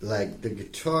case, like, the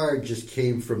guitar just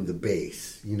came from the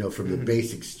bass, you know, from the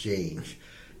bass exchange.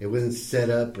 It wasn't set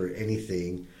up or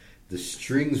anything. The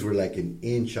strings were like an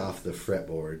inch off the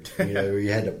fretboard, you know, where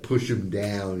you had to push them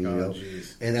down, you know.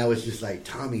 Geez. And I was just like,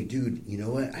 Tommy, dude, you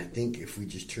know what? I think if we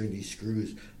just turn these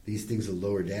screws, these things will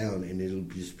lower down and it'll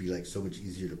just be like so much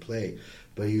easier to play.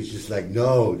 But he was just like,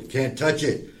 no, you can't touch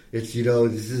it. It's, you know,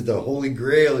 this is the holy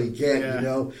grail. You can't, you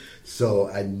know. So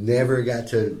I never got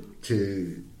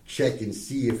to check and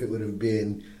see if it would have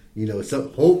been, you know,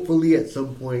 hopefully at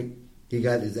some point he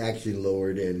got his action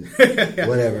lowered and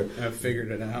whatever. I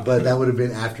figured it out. But that would have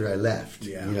been after I left,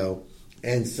 you know.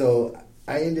 And so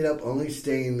I ended up only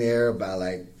staying there about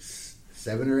like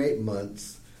 7 or 8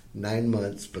 months, 9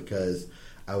 months, because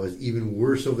I was even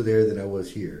worse over there than I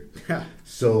was here.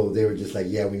 So they were just like,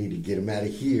 yeah, we need to get him out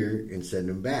of here and send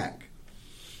him back.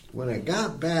 When I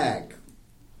got back,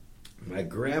 my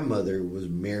grandmother was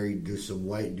married to some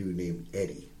white dude named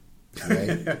Eddie.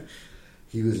 Right?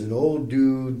 He was an old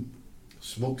dude,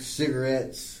 smoked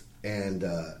cigarettes, and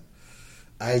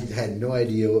I had no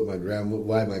idea why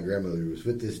my grandmother was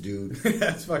with this dude.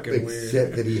 That's fucking weird.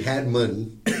 Except that he had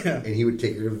money, and he would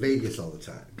take her to Vegas all the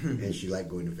time. And she liked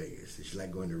going to Vegas. And she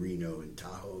liked going to Reno and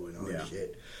Tahoe and all that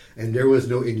shit. And there was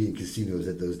no Indian casinos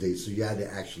at those days, so you had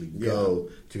to actually go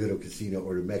to a casino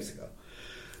or to Mexico.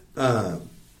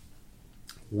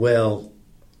 Well,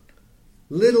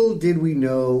 little did we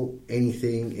know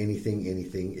anything.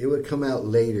 It would come out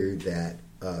later that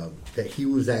he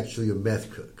was actually a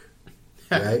meth cook,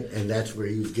 right? And that's where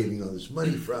he was getting all this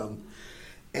money from.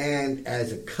 And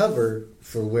as a cover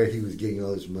for where he was getting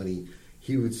all this money,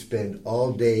 he would spend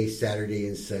all day Saturday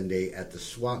and Sunday at the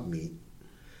swap meet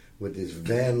with this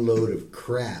van load of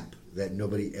crap that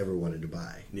nobody ever wanted to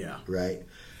buy. Yeah. Right?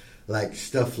 Like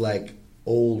stuff like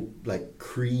old, like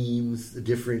creams,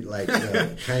 different, like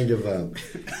kind of,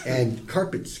 and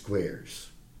carpet squares.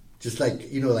 Just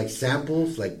like, you know, like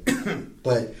samples, like,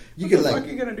 but you could like... What the fuck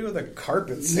are you going to do with a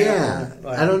carpet sample? Yeah,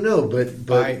 like, I don't know, but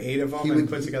buy 8 of them and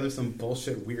put together some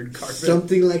bullshit weird carpet?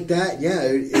 Something like that, yeah.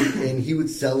 And he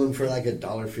would sell them for like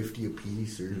 $1.50 a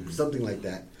piece or something like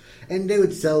that. And they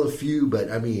would sell a few, but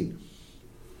I mean,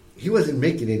 he wasn't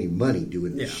making any money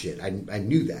doing this shit. I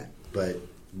knew that, but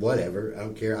whatever. I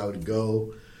don't care. I would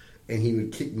go, and he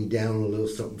would kick me down a little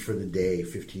something for the day,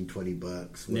 $15,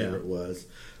 $20, whatever it was.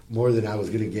 More than I was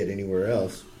going to get anywhere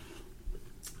else.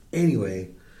 Anyway,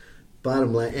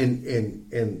 bottom line,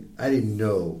 and I didn't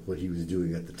know what he was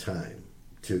doing at the time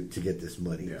to get this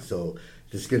money. Yeah. So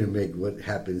it's going to make what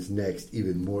happens next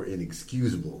even more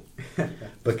inexcusable.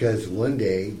 Because one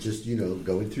day, just, you know,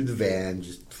 going through the van,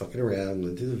 just fucking around,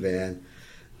 went through the van,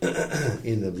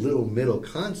 in the little middle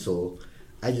console,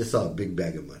 I just saw a big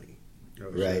bag of money.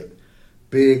 Oh, right? Shit.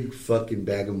 Big fucking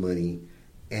bag of money.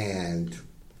 And...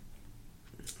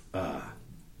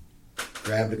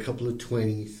 grabbed a couple of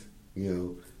 20s, you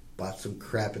know, bought some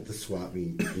crap at the swap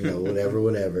meet, you know,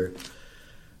 whatever.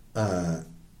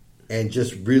 And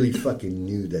just really fucking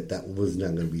knew that was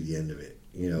not going to be the end of it,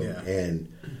 you know. Yeah.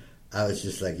 And I was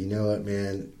just like, you know what,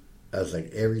 man? I was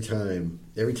like, every time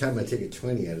I take a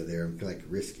 20 out of there, I'm like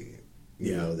risking it.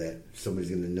 You know, that somebody's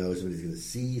going to know, somebody's going to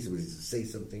see, somebody's going to say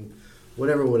something,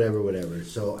 whatever.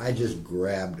 So I just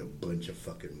grabbed a bunch of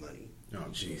fucking money. Oh,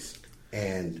 jeez.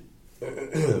 And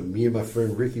me and my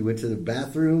friend Ricky went to the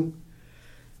bathroom,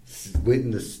 went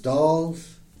in the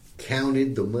stalls,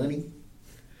 counted the money,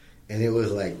 and it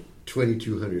was like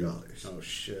 $2,200. Oh,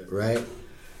 shit. Right?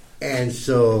 And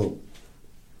so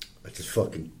I just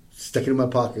fucking stuck it in my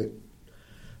pocket.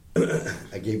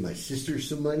 I gave my sister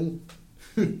some money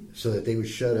so that they would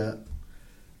shut up.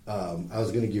 I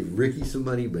was going to give Ricky some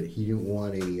money, but he didn't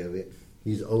want any of it.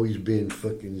 He's always been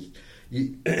fucking.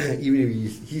 Even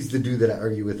if he's the dude that I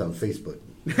argue with on Facebook.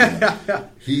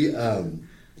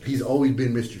 He's always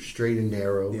been Mr. Straight and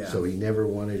Narrow, so he never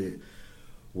wanted it.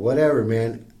 Whatever,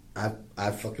 man.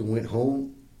 I fucking went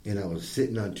home and I was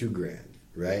sitting on $2,000,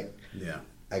 right? Yeah.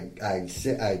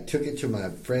 I took it to my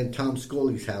friend Tom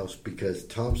Scully's house because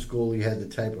Tom Scully had the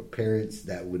type of parents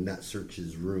that would not search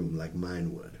his room like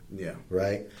mine would. Yeah.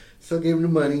 Right? So I gave him the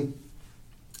money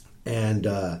and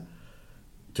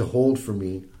to hold for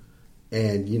me,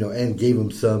 and and gave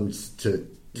him some to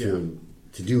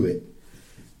do it.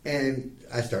 And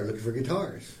I started looking for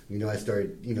guitars. I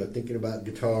started thinking about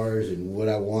guitars and what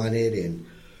I wanted, and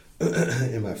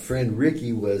and my friend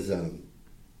Ricky was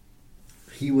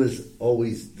he was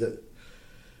the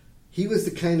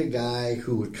kind of guy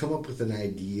who would come up with an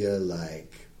idea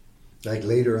like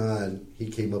later on he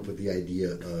came up with the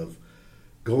idea of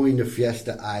going to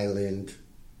Fiesta Island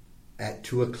at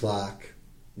 2:00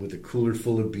 with a cooler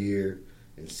full of beer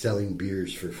and selling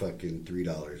beers for fucking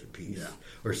 $3 a piece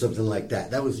or something like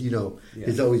that. That was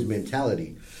his always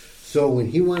mentality. So when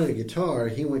he wanted a guitar,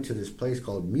 he went to this place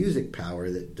called Music Power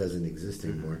that doesn't exist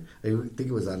anymore. I think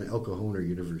it was on El Cajon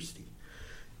University.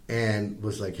 And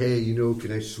was like, hey,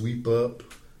 can I sweep up,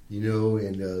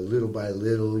 and little by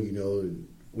little,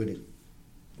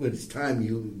 when it's time,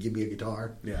 you give me a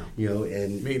guitar. Yeah.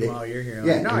 And meanwhile, you're here.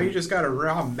 Like, no, you just got a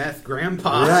raw meth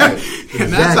grandpa. Right. And exactly.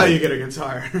 That's how you get a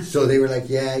guitar. So they were like,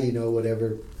 yeah,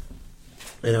 whatever.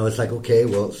 And I was like, okay,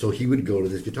 well, so he would go to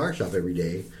this guitar shop every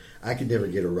day. I could never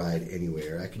get a ride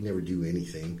anywhere. I could never do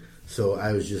anything. So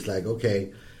I was just like,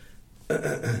 okay,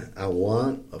 I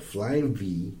want a Flying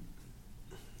V,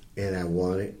 and I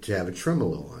want it to have a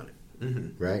tremolo on it.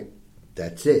 Mm-hmm. Right?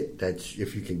 That's it. That's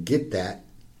if you can get that,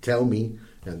 tell me,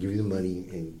 and I'll give you the money,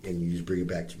 and you just bring it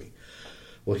back to me.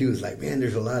 Well, he was like, man,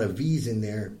 there's a lot of V's in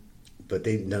there, but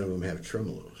none of them have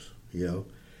tremolos,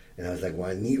 And I was like, well,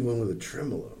 I need one with a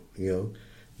tremolo,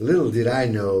 Little did I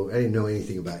know, I didn't know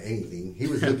anything about anything. He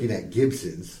was looking at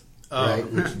Gibsons, right,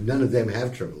 which none of them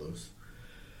have tremolos.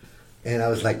 And I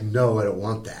was like, no, I don't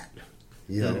want that,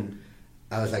 Mm-hmm.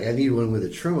 I was like, I need one with a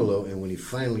tremolo, and when he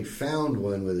finally found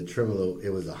one with a tremolo, it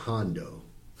was a Hondo,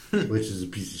 which is a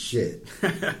piece of shit.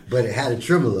 But it had a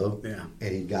tremolo,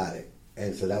 and he got it.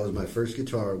 And so that was my first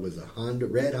guitar, was a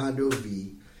red Hondo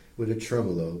V with a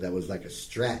tremolo that was like a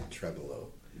Strat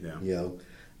tremolo,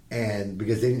 And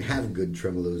because they didn't have good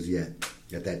tremolos yet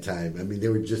at that time. I mean, they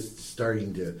were just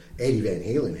starting to. Eddie Van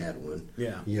Halen had one,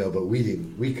 but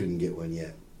we couldn't get one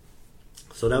yet.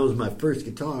 So that was my first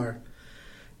guitar,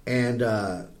 and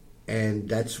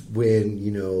that's when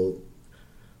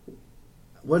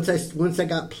once I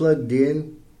got plugged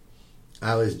in,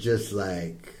 I was just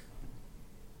like,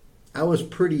 I was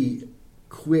pretty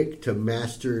quick to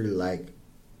master like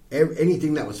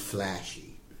anything that was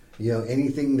flashy,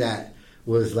 anything that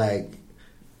was like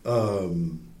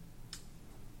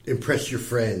impress your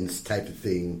friends type of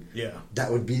thing. Yeah.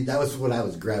 That was what I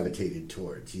was gravitated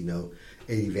towards,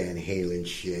 Eddie Van Halen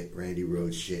shit, Randy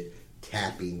Rhoads shit,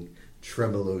 tapping,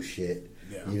 tremolo shit,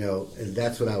 and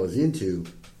that's what I was into.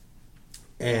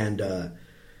 And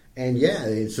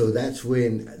so that's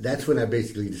when I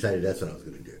basically decided that's what I was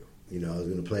going to do. I was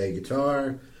going to play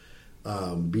guitar,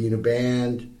 be in a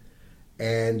band,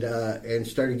 and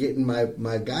started getting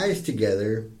my guys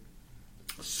together.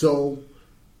 So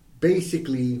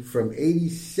basically from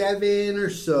 87 or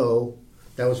so,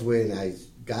 that was when I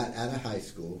got out of high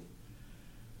school.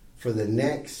 For the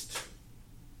next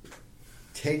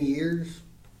 10 years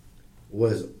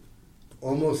was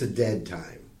almost a dead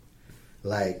time.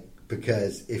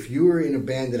 Because if you were in a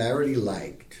band that I already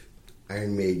liked,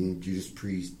 Iron Maiden, Judas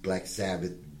Priest, Black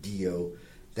Sabbath, Dio,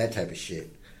 that type of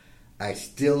shit, I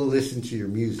still listened to your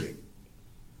music.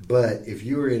 But if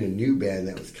you were in a new band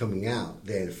that was coming out,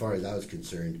 then as far as I was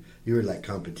concerned, you were like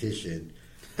competition.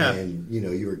 And,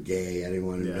 you were gay. I didn't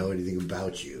want to know anything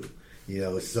about you.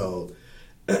 So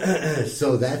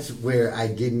that's where I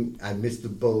missed the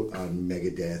boat on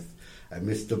Megadeth. I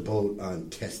missed the boat on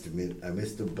Testament. I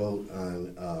missed the boat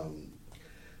on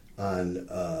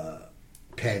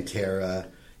Pantera.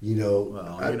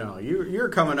 You're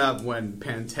coming up when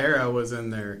Pantera was in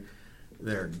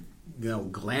their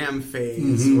glam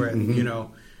phase, where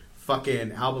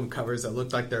fucking album covers that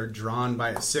looked like they're drawn by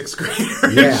a sixth grader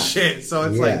and shit. So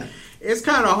it's like, it's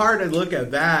kind of hard to look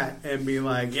at that and be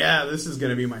like, yeah, this is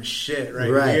gonna be my shit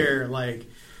right here, like,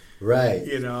 right,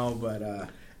 but.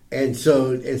 And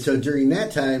so during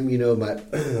that time,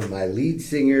 my lead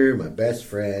singer, my best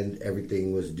friend,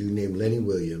 everything was a dude named Lenny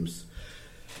Williams.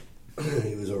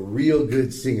 He was a real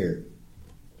good singer.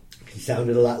 He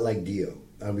sounded a lot like Dio.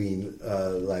 I mean,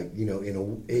 like, you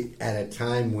know, at a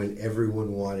time when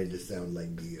everyone wanted to sound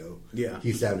like Dio. Yeah.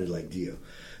 He sounded like Dio.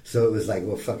 So it was like,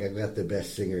 well, fuck, I got the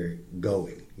best singer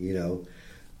going, you know.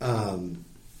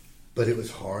 But it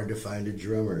was hard to find a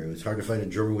drummer. It was hard to find a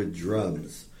drummer with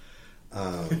drums,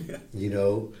 you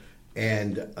know,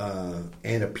 and a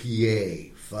PA.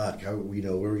 Fuck, you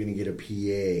know, where were we going to get a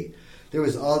PA? There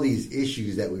was all these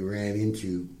issues that we ran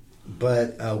into,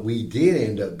 but we did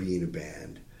end up being a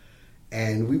band,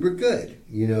 and we were good.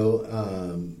 You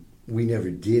know, we never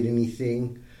did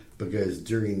anything because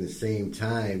during the same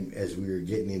time as we were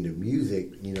getting into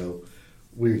music, you know,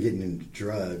 we were getting into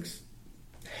drugs,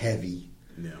 heavy.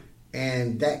 Yeah.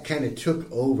 And that kind of took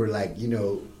over, like, you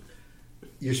know,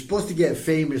 you're supposed to get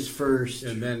famous first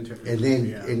and then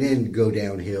go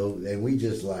downhill. And we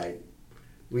just like,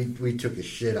 we took a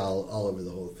shit all over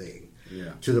the whole thing.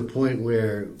 Yeah. To the point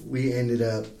where we ended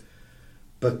up,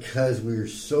 because we were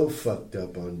so fucked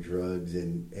up on drugs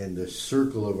and the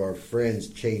circle of our friends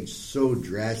changed so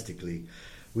drastically,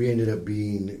 we ended up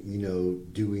being, you know,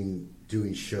 doing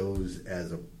shows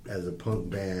as a punk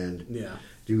band. Yeah.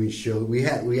 Doing shows. We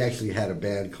actually had a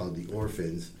band called the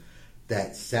Orphans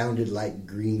that sounded like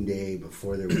Green Day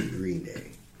before there was Green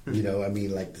Day. You know, I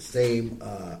mean, like the same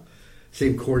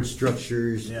chord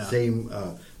structures, same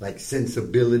like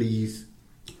sensibilities,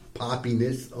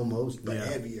 poppiness almost, but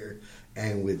heavier,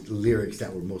 and with lyrics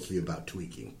that were mostly about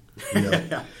tweaking. You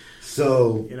know,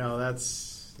 so you know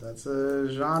that's a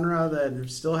genre that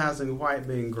still hasn't quite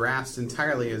been grasped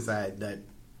entirely. Is that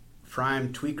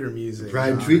prime tweaker music?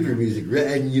 Prime tweaker music,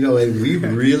 and you know, and we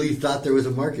really thought there was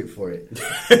a market for it.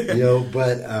 You know,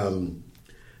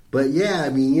 but yeah, I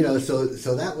mean, you know, so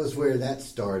that was where that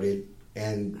started,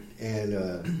 and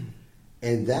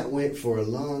that went for a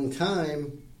long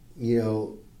time, you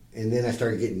know, and then I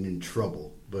started getting in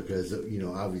trouble because, you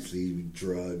know, obviously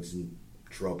drugs and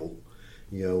trouble,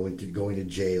 you know, going to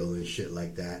jail and shit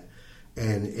like that,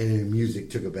 and music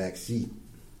took a back seat.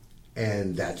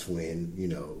 And that's when, you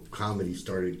know, comedy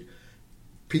started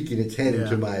peeking its head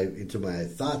into my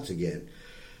thoughts again.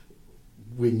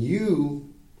 When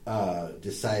you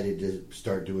decided to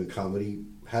start doing comedy,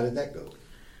 how did that go?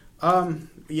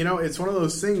 You know, it's one of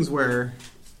those things where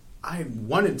I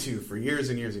wanted to for years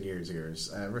and years and years and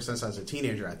years. Ever since I was a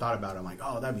teenager, I thought about it. I'm like,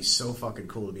 oh, that'd be so fucking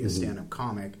cool to be a stand-up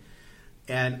comic.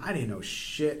 And I didn't know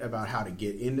shit about how to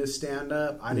get into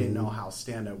stand-up. I didn't know how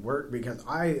stand-up worked because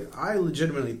I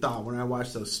legitimately thought when I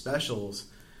watched those specials,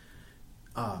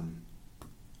 I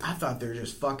thought they're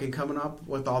just fucking coming up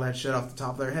with all that shit off the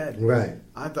top of their head. Right.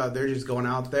 I thought they're just going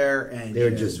out there and they're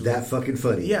just that fucking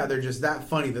funny. Yeah, they're just that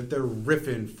funny that they're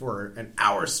riffing for an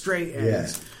hour straight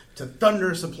and to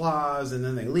thunderous applause, and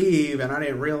then they leave. And I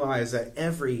didn't realize that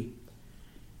every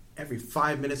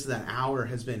 5 minutes of that hour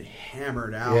has been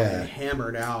hammered out and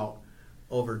hammered out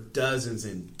over dozens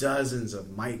and dozens of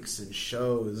mics and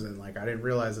shows, and like I didn't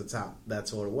realize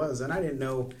that's what it was, and I didn't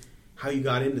know how you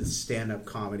got into stand-up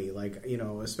comedy, like, you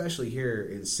know, especially here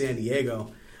in San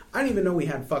Diego. I didn't even know we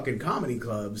had fucking comedy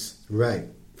clubs, right,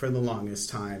 for the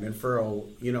longest time, and for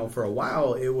a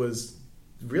while it was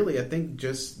really, I think,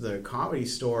 just the Comedy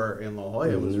Store in La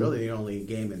Jolla was really the only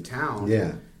game in town.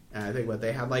 Yeah, and I think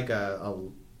they had like a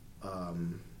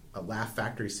Laugh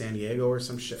Factory San Diego or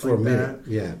some shit for like a minute.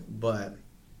 that. Yeah. But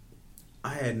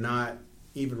I had not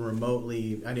even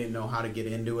remotely, I didn't know how to get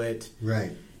into it.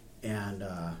 Right. And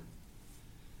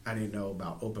I didn't know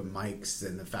about open mics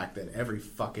and the fact that every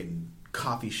fucking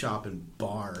coffee shop and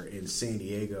bar in San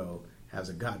Diego has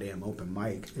a goddamn open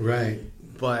mic. Right.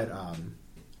 But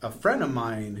a friend of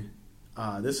mine,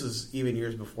 this was even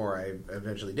years before I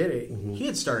eventually did it, he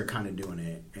had started kind of doing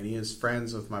it, and he is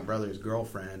friends with my brother's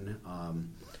girlfriend,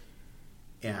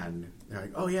 and they're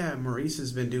like, oh yeah, Maurice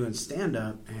has been doing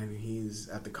stand-up, and he's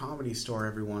at the Comedy Store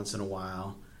every once in a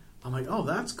while. I'm like, oh,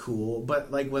 that's cool.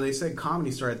 But like when they said Comedy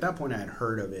Store, at that point I had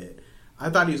heard of it. I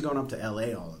thought he was going up to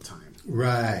LA all the time.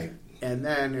 Right. And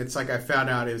then it's like I found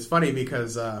out, it was funny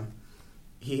because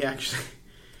he had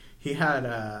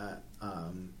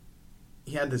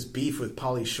this beef with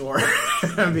Pauly Shore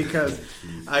because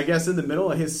I guess in the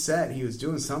middle of his set he was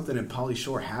doing something, and Pauly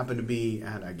Shore happened to be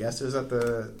at, I guess it was at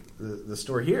the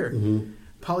store here.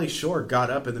 Pauly Shore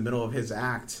got up in the middle of his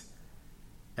act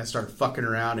and started fucking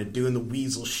around and doing the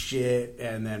weasel shit,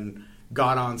 and then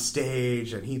got on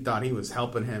stage, and he thought he was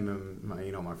helping him, and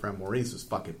my friend Maurice was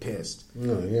fucking pissed.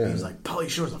 Oh yeah. He was like, Pauly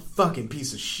Shore's a fucking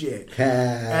piece of shit.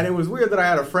 And it was weird that I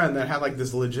had a friend that had like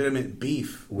this legitimate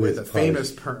beef with a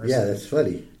famous person. Yeah, that's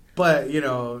funny. But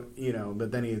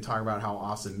but then he'd talk about how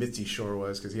awesome Mitzi Shore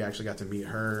was because he actually got to meet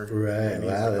her. Right, and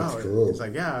wow, that's cool. He's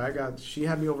like, yeah, she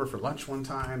had me over for lunch one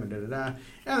time, and da da da.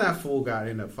 And that fool got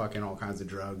into fucking all kinds of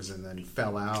drugs, and then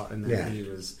fell out, and then he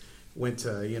went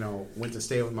to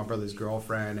stay with my brother's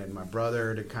girlfriend, and my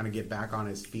brother to kind of get back on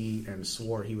his feet, and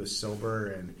swore he was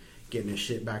sober and getting his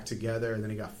shit back together, and then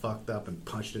he got fucked up and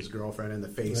punched his girlfriend in the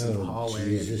face in the hallway,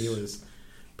 Jesus. And he was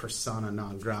persona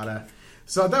non grata.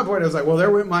 So at that point, I was like, well,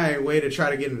 there went my way to try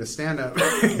to get into stand-up.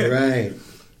 Right.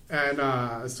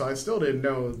 And so I still didn't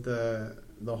know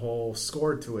the whole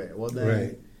score to it. Well,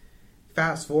 then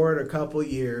fast forward a couple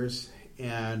years,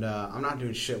 and I'm not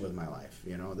doing shit with my life.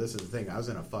 This is the thing. I was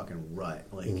in a fucking rut.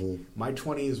 Like, my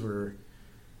 20s were,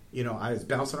 I was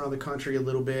bouncing around the country a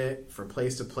little bit from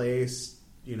place to place,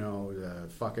 to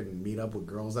fucking meet up with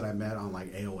girls that I met on,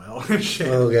 like, AOL and shit.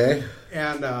 Okay.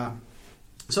 And,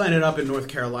 so I ended up in North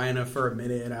Carolina for a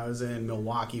minute. I was in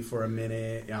Milwaukee for a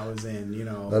minute. I was in,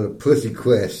 on a pussy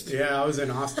quest. Yeah, I was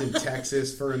in Austin,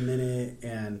 Texas for a minute.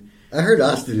 And I heard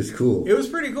Austin is cool. It was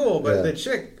pretty cool, but the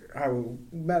chick I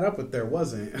met up with there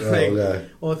wasn't.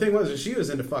 Well, the thing was, she was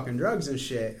into fucking drugs and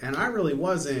shit, and I really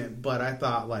wasn't, but I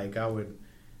thought, like,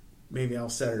 maybe I'll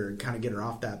set her and kind of get her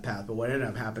off that path. But what ended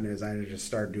up happening is I just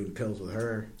started doing pills with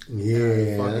her. Yeah.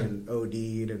 And I fucking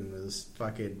OD'd and was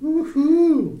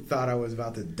fucking thought I was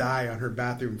about to die on her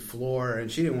bathroom floor. And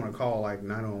she didn't want to call like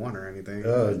 911 or anything.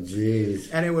 Oh, jeez.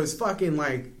 And it was fucking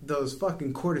like those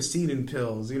fucking cortisone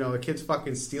pills. The kids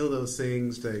fucking steal those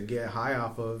things to get high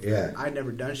off of. Yeah. I'd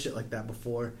never done shit like that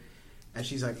before. And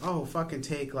she's like, oh, fucking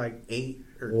take like 8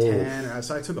 or 10.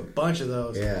 So I took a bunch of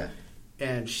those. Yeah.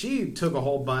 And she took a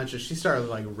whole bunch, and she started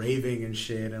like raving and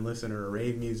shit, and listening to her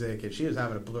rave music, and she was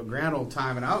having a grand old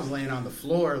time. And I was laying on the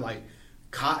floor like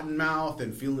cotton mouth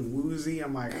and feeling woozy.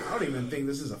 I'm like, I don't even think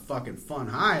this is a fucking fun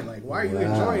high. Like, why are you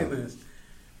enjoying this?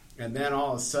 And then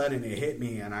all of a sudden it hit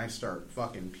me, and I start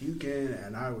fucking puking,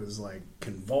 and I was like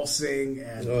convulsing,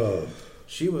 and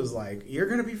she was like, "You're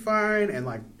gonna be fine," and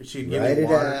like she'd give me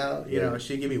water.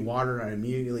 She'd give me water, and I'd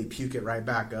immediately puke it right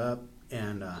back up,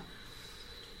 and.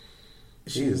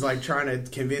 She was like trying to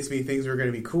convince me things were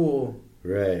going to be cool.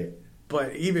 Right.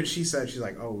 But even she said, she's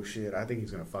like, oh shit, I think he's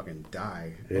going to fucking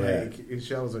die. Yeah. Like,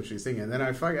 that was what she was thinking. And then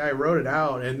I wrote it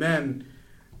out. And then,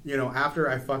 after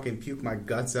I fucking puked my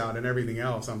guts out and everything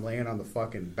else, I'm laying on the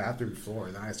fucking bathroom floor.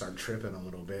 And then I start tripping a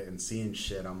little bit and seeing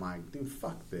shit. I'm like, dude,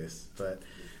 fuck this. But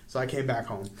so I came back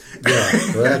home.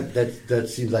 Yeah. Well, that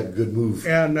seems like a good move.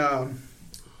 And,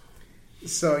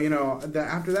 so,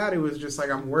 after that, it was just like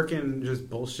I'm working just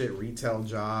bullshit retail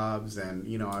jobs. And,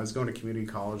 I was going to community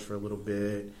college for a little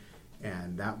bit.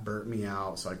 And that burnt me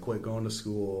out. So I quit going to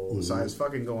school. Mm-hmm. So I was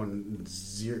fucking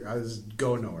I was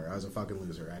going nowhere. I was a fucking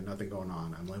loser. I had nothing going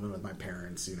on. I'm living with my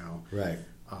parents, Right.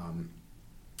 And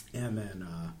then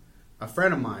a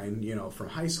friend of mine, from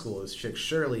high school, this chick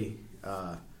Shirley,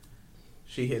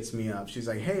 she hits me up. She's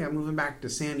like, hey, I'm moving back to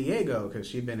San Diego because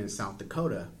she'd been in South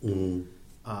Dakota.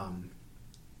 Mm-hmm.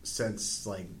 Since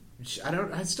like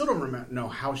I still don't know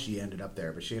how she ended up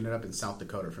there, but she ended up in South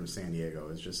Dakota from San Diego.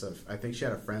 It's just I think she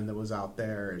had a friend that was out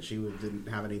there, and she didn't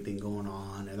have anything going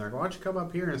on, and they're like, why don't you come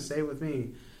up here and stay with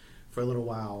me for a little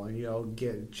while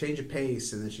and change of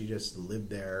pace. And then she just lived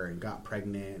there and got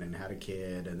pregnant and had a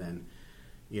kid, and then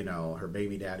her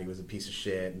baby daddy was a piece of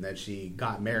shit, and then she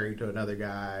got married to another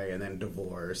guy and then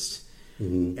divorced.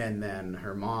 Mm-hmm. And then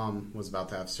her mom was about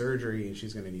to have surgery, and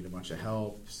she's going to need a bunch of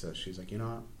help. So she's like, I'm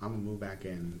going to move back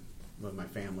in with my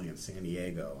family in San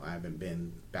Diego. I haven't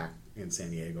been back in San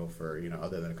Diego for,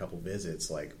 other than a couple visits.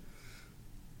 Like,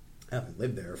 I haven't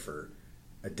lived there for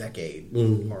a decade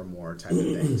or more type of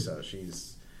thing. So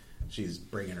she's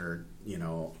bringing her,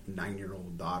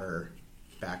 9-year-old daughter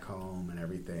back home and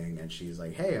everything. And she's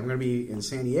like, hey, I'm going to be in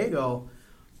San Diego,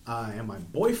 and my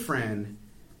boyfriend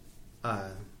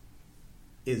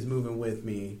is moving with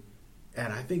me,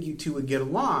 and I think you two would get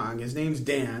along. His name's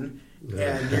Dan,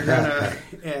 and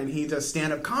and he does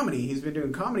stand-up comedy. He's been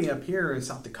doing comedy up here in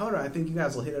South Dakota. I think you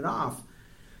guys will hit it off.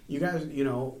 You guys,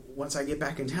 once I get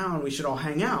back in town, we should all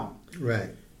hang out. Right.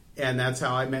 And that's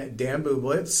how I met Dan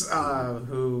Bublitz,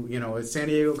 who, at San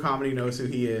Diego Comedy knows who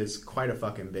he is quite a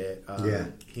fucking bit.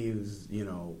 He was,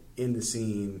 in the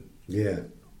scene. Yeah.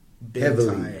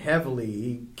 Heavily.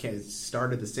 He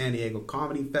started the San Diego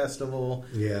Comedy Festival.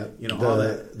 Yeah. All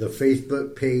that. The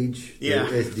Facebook page. Yeah.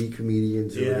 The SD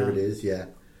Comedians or whatever it is. Yeah.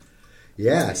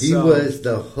 Yeah. He was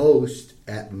the host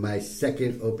at my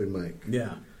second open mic.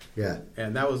 Yeah. Yeah.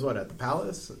 And that was at the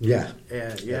Palace? Yeah.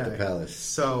 At the Palace.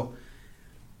 So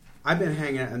I've been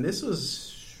hanging out, and this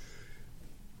was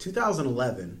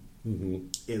 2011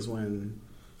 is when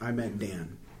I met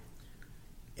Dan.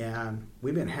 And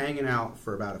we've been hanging out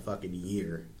for about a fucking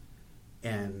year.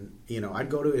 And, you know, I'd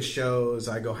go to his shows.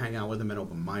 I'd go hang out with him at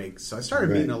open mics. So I started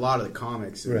meeting a lot of the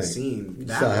comics in the scene. You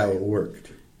saw how it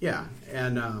worked. Yeah.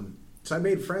 And so I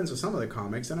made friends with some of the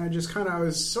comics. And I just I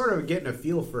was sort of getting a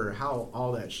feel for how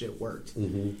all that shit worked.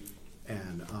 Mm-hmm.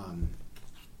 And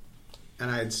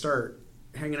I'd start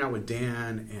hanging out with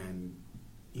Dan and,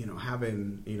 you know,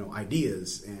 having, you know,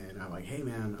 ideas. And I'm like, hey,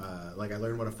 man, like I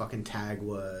learned what a fucking tag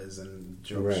was and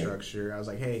joke structure. I was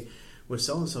like, hey, with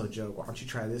so-and-so joke, why don't you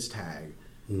try this tag?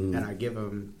 And I give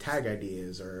him tag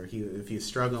ideas, or if he's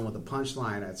struggling with a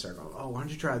punchline, I'd start going, oh, why don't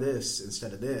you try this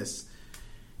instead of this?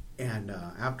 And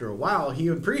after a while, he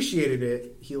appreciated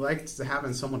it. He liked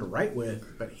having someone to write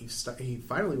with, but he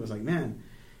finally was like, man,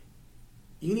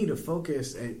 you need to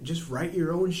focus and just write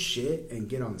your own shit and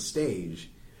get on stage.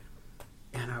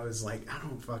 And I was like, I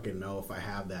don't fucking know if I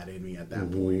have that in me at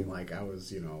that point. Like, I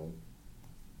was, you know,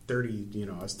 30, you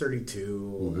know, I was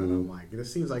 32, and I'm like,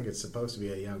 this seems like it's supposed to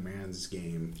be a young man's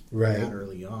game that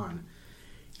early on.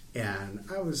 And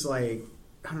I was like,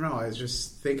 I don't know, I was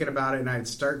just thinking about it, and I'd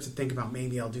start to think about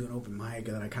maybe I'll do an open mic,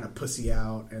 and then I kind of pussy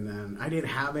out, and then I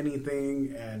didn't have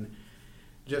anything, and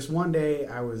just one day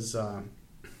I was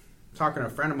talking to a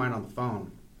friend of mine on the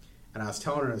phone, and I was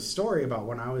telling her a story about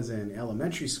when I was in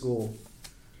elementary school,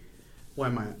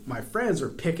 when my friends were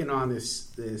picking on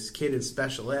this kid in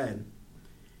special ed.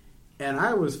 And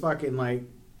I was fucking like,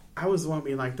 I was the one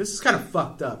being like, this is kind of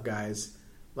fucked up, guys.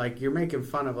 Like, you're making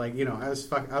fun of, like, you know, I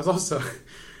was also,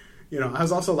 you know, I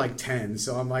was also like 10.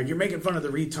 So I'm like, you're making fun of the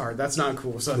retard. That's not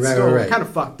cool. So it's still kind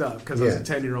of fucked up because I was a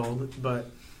 10-year-old.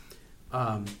 But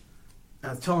I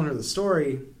was telling her the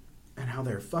story and how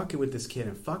they're fucking with this kid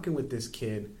and fucking with this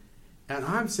kid. And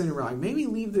I'm sitting around like, maybe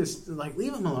leave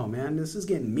him alone, man. This is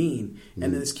getting mean.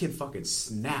 And then this kid fucking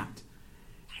snapped.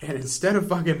 And instead of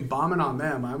fucking bombing on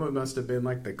them, I must have been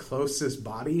like the closest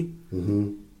body.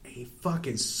 He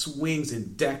fucking swings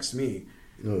and decks me.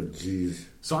 Oh, jeez.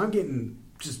 So I'm getting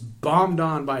just bombed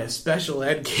on by a special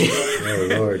ed kid.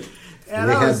 Oh, Lord. And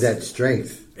they have that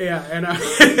strength. Yeah, and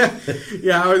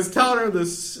I was telling her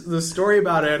the story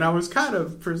about it, and I was kind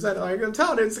of presenting, like, I'm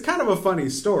telling her it's kind of a funny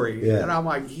story. Yeah. And I'm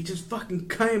like, he just fucking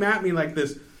came at me like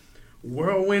this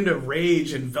whirlwind of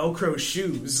rage and Velcro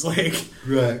shoes, like,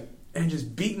 and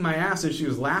just beating my ass, and she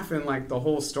was laughing like the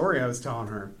whole story I was telling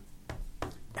her.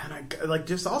 And I, like,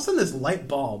 just all of a sudden this light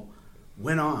bulb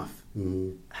went off.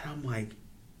 And I'm like,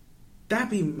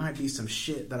 might be some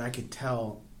shit that I could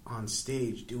tell on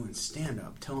stage doing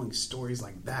stand-up, telling stories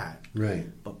like that. Right.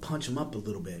 But punch them up a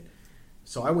little bit.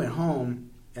 So I went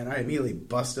home, and I immediately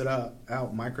busted out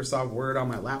Microsoft Word on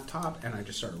my laptop, and I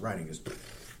just started writing this.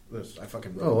 I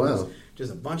fucking wrote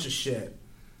just a bunch of shit.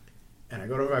 And I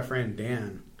go to my friend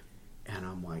Dan, and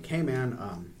I'm like, hey, man,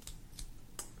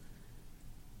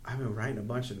 I've been writing a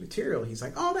bunch of material. He's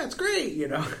like, oh, that's great, you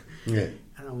know. Yeah.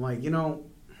 And I'm like, you know,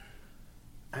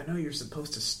 I know you're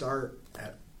supposed to start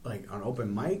at, like, on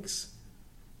open mics,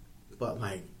 but,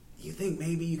 like, you think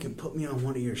maybe you can put me on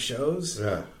one of your shows?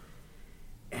 Yeah.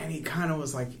 And he kind of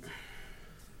was like,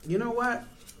 you know what?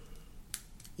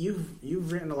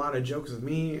 You've written a lot of jokes with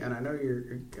me, and I know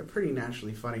you're a pretty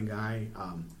naturally funny guy.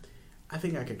 I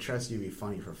think I could trust you to be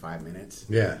funny for 5 minutes.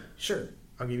 Yeah. Sure.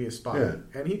 I'll give you a spot. Yeah.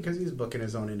 And because he's booking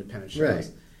his own independent shows.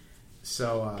 Right.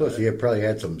 So, plus, he probably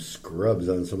had some scrubs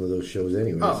on some of those shows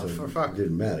anyway. Oh, so for fuck. It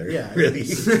didn't matter. Yeah. Really.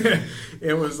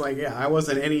 It was like, I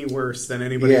wasn't any worse than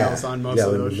anybody else on most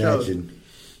of those shows.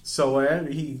 So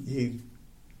he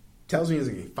tells me, he's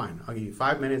like, fine, I'll give you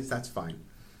 5 minutes. That's fine.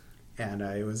 And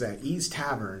it was at E's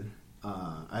Tavern.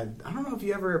 I don't know if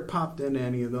you ever popped into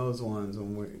any of those ones,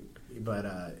 but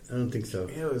I don't think so.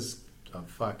 It was a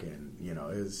fucking, you know,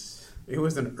 it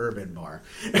was an urban bar.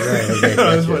 Right, okay,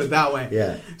 let's put it that way.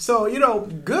 Yeah. So, you know,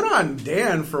 good on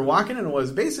Dan for walking in. It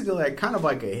was basically like kind of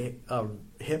like a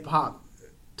hip hop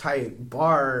type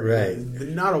bar. Right.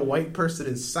 Not a white person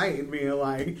in sight and being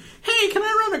like, hey, can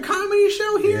I run a comedy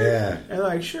show here? Yeah. And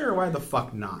like, sure, why the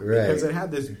fuck not? Right. Because it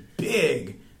had this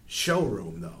big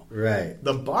showroom, though. Right.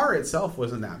 The bar itself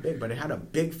wasn't that big, but it had a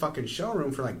big fucking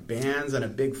showroom for like bands and a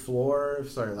big floor.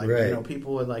 So like, you know,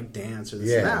 people would like dance or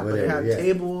this and that. But it had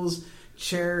tables,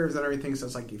 chairs, and everything. So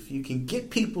it's like, if you can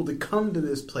get people to come to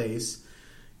this place,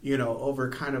 you know, over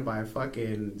kind of by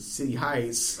fucking City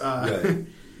Heights, right.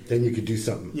 Then you could do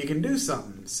something. You can do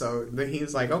something. So then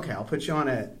he's like, okay, I'll put you on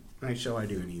a night show I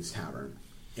do in East Tavern.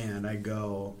 And I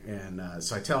go, and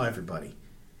so I tell everybody,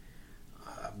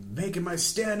 making my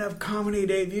stand-up comedy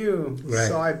debut. Right.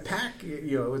 So I pack,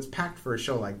 you know, it was packed for a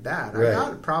show like that. Right. I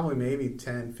got probably maybe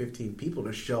 10, 15 people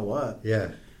to show up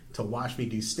to watch me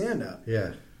do stand-up.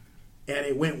 Yeah. And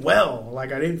it went well.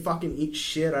 Like, I didn't fucking eat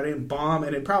shit. I didn't bomb.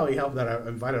 And it probably helped that I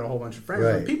invited a whole bunch of friends.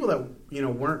 Right. But people that, you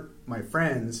know, weren't my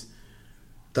friends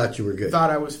thought you were good. Thought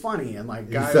I was funny. And, like,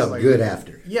 guys... You felt like, good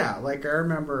after. Yeah. Like, I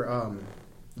remember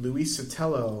Luis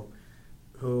Sotelo,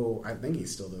 who I think he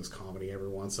still does comedy every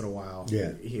once in a while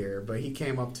here. But he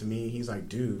came up to me. He's like,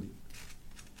 dude,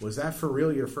 was that for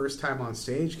real your first time on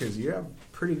stage? Because you have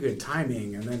pretty good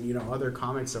timing. And then, you know, other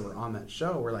comics that were on that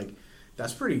show were like...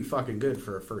 That's pretty fucking good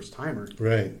for a first timer.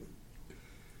 Right.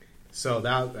 So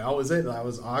that was it. That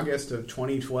was August of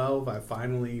 2012. I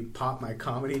finally popped my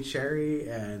comedy cherry,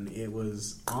 and it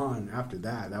was on after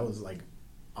that. That was like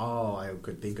all I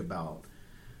could think about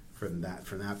from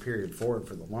that period forward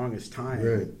for the longest time.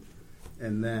 Right.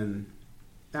 And then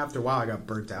after a while, I got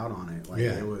burnt out on it. Like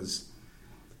it was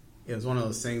one of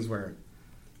those things where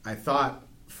I thought,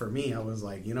 for me, I was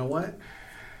like, you know what?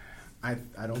 I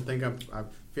don't think I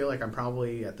feel like I'm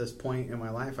probably at this point in my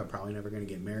life, I'm probably never going to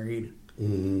get married.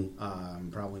 Mm-hmm.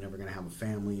 I'm probably never going to have a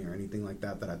family or anything like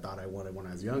that I thought I wanted when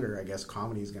I was younger. I guess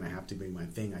comedy is going to have to be my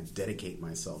thing. I dedicate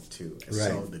myself to. Right.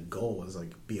 So the goal was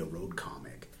like be a road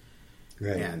comic.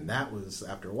 Right. And that was,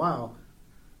 after a while,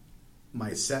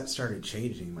 my set started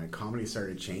changing. My comedy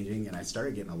started changing, and I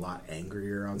started getting a lot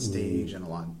angrier on stage and a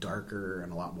lot darker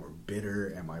and a lot more bitter,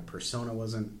 and my persona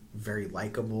wasn't very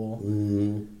likable.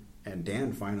 Mm-hmm. And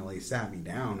Dan finally sat me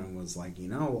down and was like, you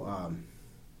know,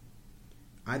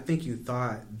 I think you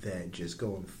thought that just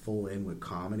going full in with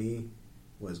comedy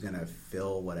was going to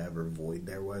fill whatever void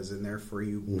there was in there for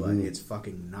you, but it's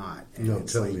fucking not. And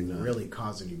it's totally like not. Really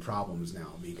causing you problems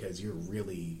now because you're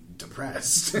really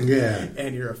depressed. Yeah.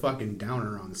 And you're a fucking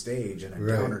downer on stage and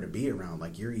a downer to be around.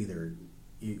 Like, you're either,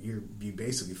 you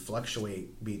basically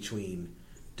fluctuate between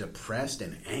depressed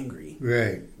and angry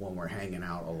when we're hanging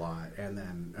out a lot. And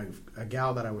then a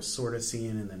gal that I was sort of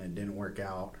seeing and then it didn't work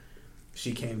out,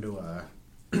 she came to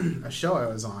a show I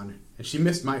was on and she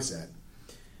missed my set,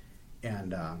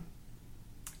 and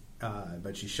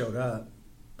but she showed up,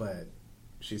 but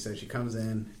she said she comes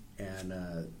in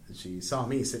and she saw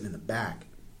me sitting in the back,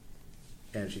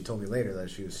 and she told me later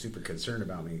that she was super concerned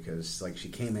about me because like she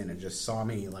came in and just saw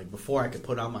me like before I could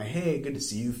put on my hey, good to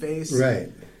see you face.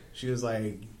 Right. She was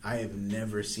like, I have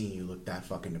never seen you look that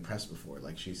fucking depressed before.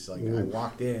 Like, she's like, I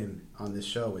walked in on this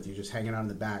show with you just hanging out in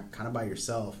the back, kind of by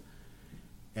yourself,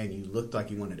 and you looked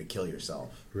like you wanted to kill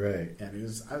yourself. Right. And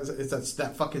it's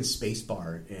that fucking space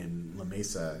bar in La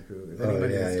Mesa, who, if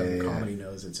anybody that's done comedy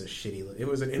knows, it's a shitty, it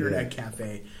was an internet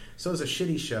cafe. So it was a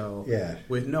shitty show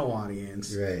with no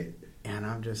audience. Right. And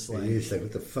I'm just like... And you're just like,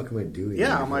 what the fuck am I doing?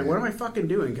 Yeah, I'm like, what am I fucking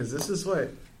doing? Because this is what...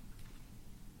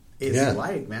 It's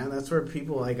like, man, that's where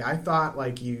people, like, I thought,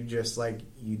 like, you just, like,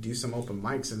 you do some open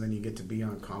mics and then you get to be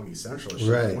on Comedy Central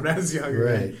when I was younger.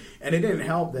 Right. And it didn't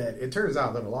help that, it turns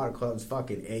out that a lot of clubs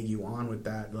fucking egg you on with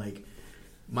that. Like,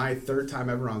 my third time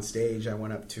ever on stage, I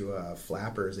went up to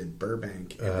Flappers in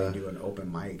Burbank and they do an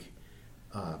open mic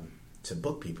to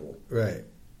book people. Right.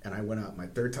 And I went up, my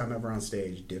third time ever on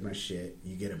stage, did my shit,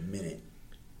 you get a minute.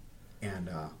 And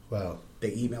they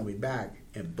emailed me back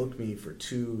and booked me for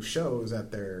 2 shows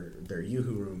at their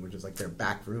Yoo-Hoo room, which is like their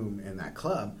back room in that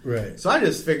club. Right. So I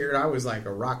just figured I was like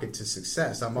a rocket to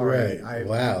success. I'm already... Right.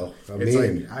 It's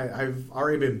like I've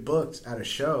already been booked at a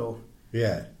show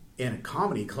in a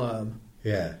comedy club.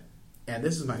 Yeah. And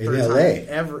this is my third time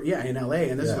ever... Yeah, in LA.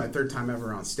 And this is my third time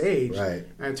ever on stage. Right.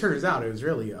 And it turns out it was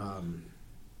really...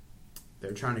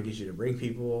 they're trying to get you to bring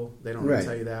people. They don't really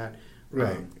tell you that.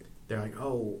 Right. They're like,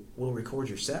 oh, we'll record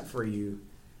your set for you,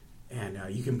 and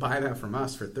you can buy that from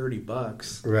us for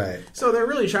 $30. Right. So they're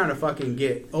really trying to fucking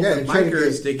get open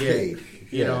micers to get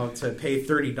you know, to pay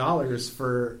 $30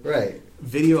 for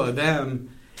video of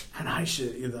them. And I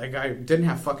didn't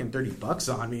have fucking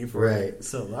 $30 on me for it.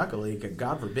 So luckily,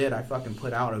 God forbid, I fucking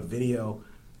put out a video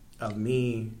of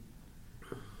me.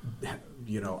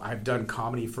 You know, I've done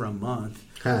comedy for a month,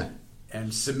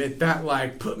 and submit that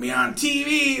like, put me on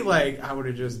TV. Like, I would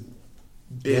have just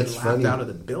been laughed out of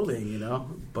the building, you know.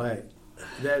 But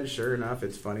then, sure enough,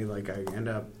 it's funny. Like, I end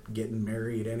up getting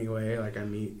married anyway. Like, I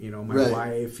meet, you know, my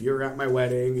wife. You were at my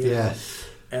wedding. You know?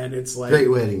 And it's like... Great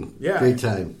wedding. Yeah. Great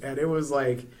time. And it was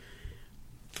like...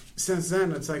 Since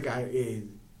then, it's like I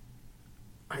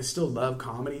still love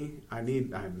comedy. I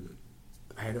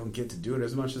don't get to do it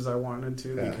as much as I wanted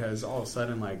to because all of a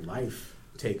sudden, like, life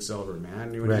takes over,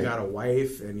 man. When you got a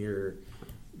wife and you're...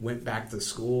 went back to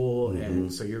school,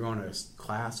 and so you're going to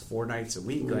class 4 nights a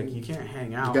week. Like, you can't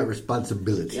hang out. You got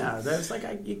responsibility. Yeah, that's like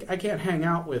I can't hang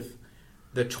out with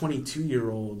the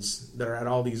 22-year-olds that are at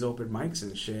all these open mics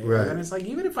and shit. Right. And it's like,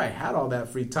 even if I had all that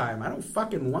free time, I don't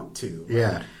fucking want to.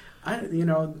 Yeah.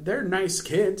 they're nice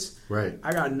kids. Right.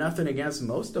 I got nothing against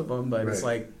most of them, but it's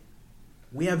Right. like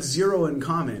we have zero in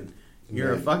common.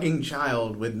 You're a Right. fucking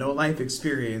child with no life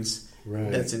experience.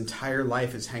 Right. That's entire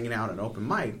life is hanging out at open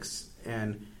mics,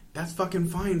 and that's fucking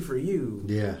fine for you.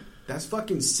 Yeah. That's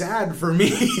fucking sad for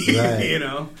me.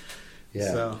 Right.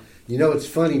 Yeah. So. It's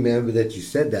funny, man, that you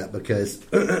said that because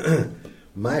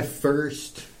my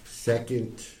first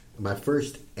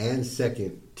and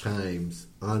second times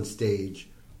on stage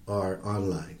are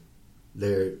online.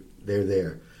 They're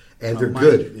there, and they're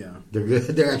good. Yeah, they're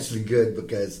good. They're actually good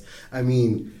because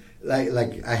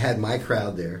like I had my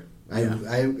crowd there. I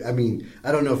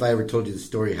don't know if I ever told you the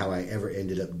story how I ever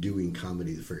ended up doing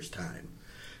comedy the first time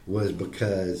was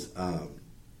because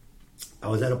I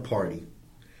was at a party.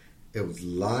 It was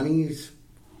Lonnie's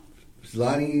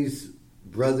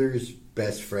brother's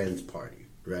best friend's party,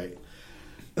 right?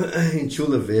 In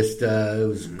Chula Vista, it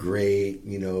was great,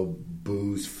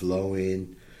 booze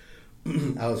flowing.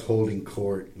 I was holding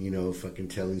court, fucking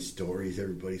telling stories.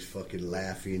 Everybody's fucking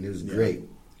laughing. It was great.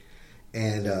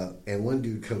 And one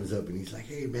dude comes up and he's like,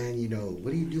 "Hey man,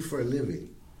 what do you do for a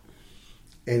living?"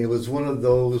 And it was one of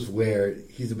those where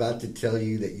he's about to tell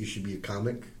you that you should be a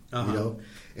comic,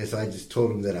 And so I just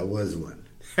told him that I was one,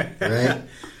 right?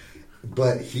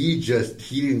 But he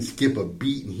didn't skip a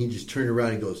beat, and he just turned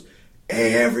around and goes,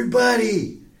 "Hey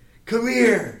everybody, come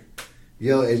here!"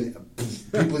 And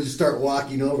people just start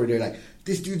walking over. They're like,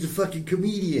 "This dude's a fucking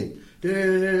comedian." When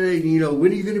are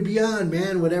you going to be on,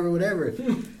 man? Whatever.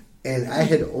 And I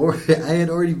had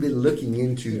already been looking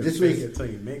into this. Fake it till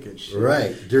you make it. Shit.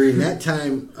 Right during that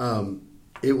time,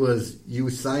 it was you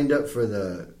signed up for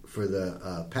the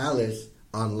Palace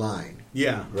online.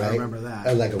 Yeah, right? I remember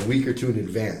that. Like a week or two in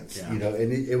advance, yeah.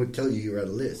 And it would tell you were on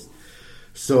a list.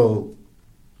 So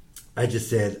I just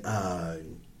said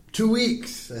 2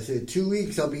 weeks. I said 2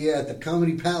 weeks. I'll be at the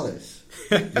Comedy Palace.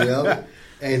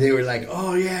 And they were like,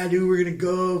 "Oh yeah, dude, we're gonna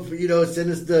go. Send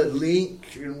us the link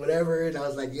and whatever." And I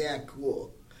was like, "Yeah,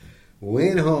 cool."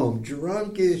 Went home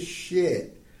drunk as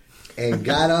shit and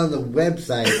got on the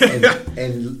website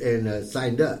and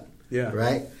signed up. Yeah.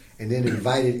 Right. And then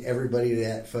invited everybody to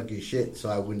that fucking shit so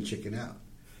I wouldn't chicken out.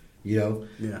 Yeah.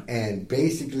 And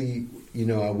basically,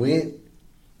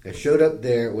 I showed up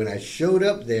there. When I showed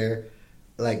up there,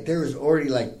 like there was already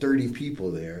like 30 people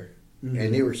there,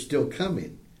 and they were still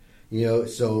coming.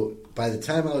 So by the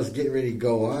time I was getting ready to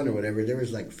go on or whatever, there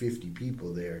was like 50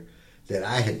 people there that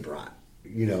I had brought.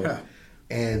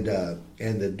 And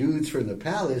the dudes from the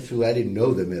Palace, who I didn't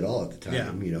know them at all at the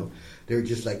time, they were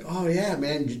just like, "Oh yeah,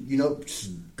 man,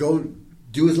 just go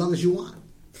do as long as you want."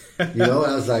 And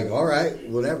I was like, "All right,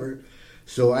 whatever."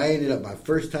 So I ended up my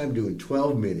first time doing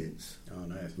 12 minutes. Oh,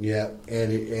 nice. Yeah,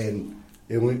 and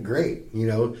it went great.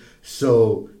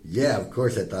 So yeah, of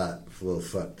course I thought, well,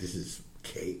 fuck, this is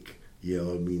cake.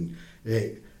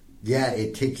 It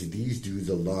takes these dudes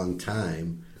a long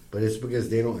time, but it's because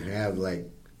they don't have like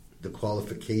the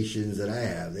qualifications that I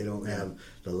have. They don't have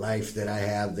the life that I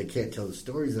have. They can't tell the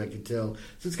stories that I can tell.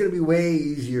 So it's going to be way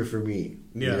easier for me.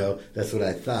 Yeah. That's what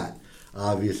I thought.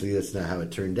 Obviously, that's not how it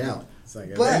turned out. It's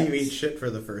like, then you eat shit for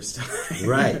the first time.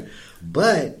 Right.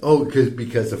 But,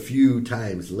 because a few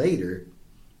times later,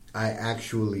 I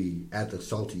actually, at the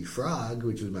Salty Frog,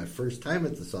 which was my first time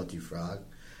at the Salty Frog,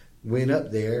 went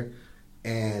up there,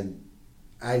 and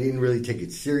I didn't really take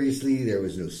it seriously. There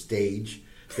was no stage.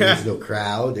 There was no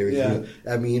crowd. There was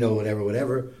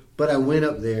whatever. But I went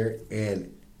up there,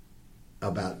 and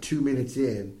about 2 minutes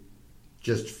in,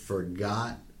 just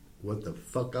forgot what the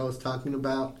fuck I was talking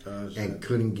about and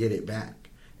couldn't get it back.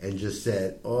 And just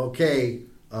said, "Okay,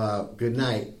 good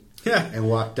night," and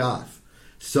walked off.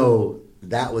 So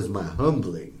that was my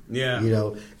humbling. Yeah.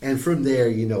 And from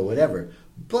there, whatever.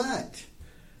 But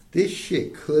this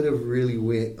shit could have really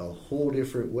went a whole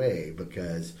different way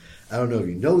because I don't know if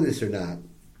you know this or not,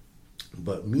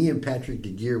 but me and Patrick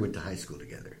DeGear went to high school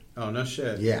together. Oh, no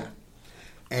shit. Yeah.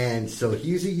 And so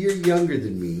he's a year younger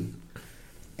than me,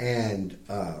 and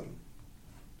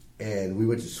we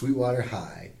went to Sweetwater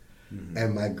High,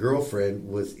 and my girlfriend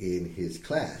was in his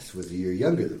class, was a year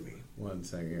younger than me. 1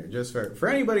 second here. Just for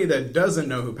anybody that doesn't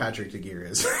know who Patrick DeGear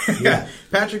is. Yeah.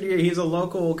 Patrick DeGear, he's a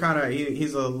local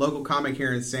he's a local comic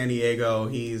here in San Diego.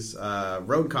 He's a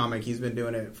road comic. He's been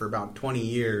doing it for about 20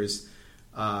 years.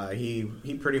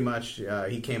 He pretty much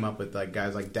he came up with like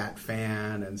guys like Dat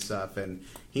Fan and stuff, and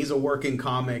he's a working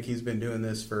comic. He's been doing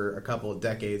this for a couple of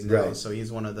decades now, right. so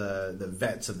he's one of the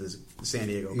vets of the San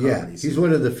Diego comedy Yeah, scene. he's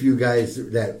one of the few guys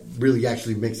that really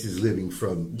actually makes his living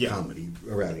from comedy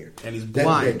around here. And he's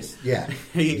blind.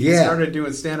 He started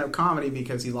doing stand-up comedy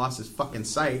because he lost his fucking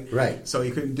sight. Right. So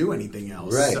he couldn't do anything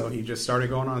else. Right. So he just started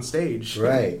going on stage.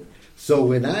 Right. So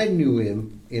when I knew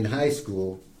him in high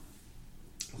school,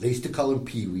 they used to call him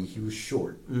Pee Wee. He was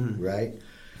short, right?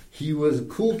 He was a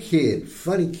cool kid,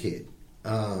 funny kid.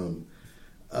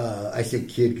 I say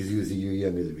kid because he was a year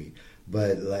younger than me.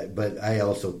 But I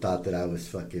also thought that I was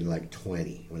fucking like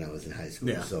 20 when I was in high school.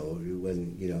 Yeah. So it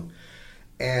wasn't,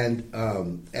 And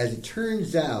as it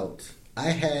turns out, I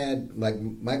had,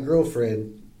 my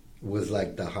girlfriend was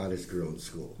like the hottest girl in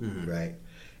school, right?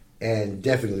 And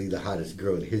definitely the hottest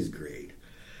girl in his grade.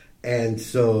 And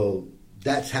so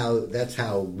that's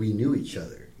how we knew each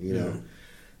other,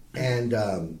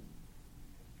 And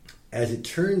as it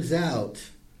turns out,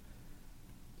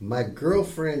 my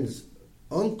girlfriend's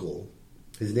uncle,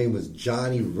 his name was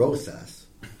Johnny Rosas.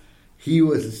 He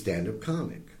was a stand-up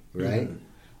comic, right?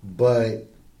 But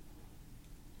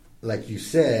like you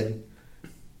said,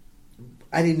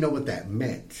 I didn't know what that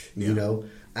meant,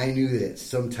 I knew that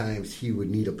sometimes he would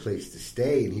need a place to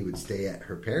stay, and he would stay at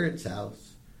her parents' house.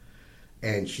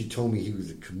 And she told me he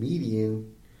was a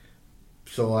comedian.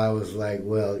 So I was like,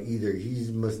 well, either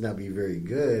he must not be very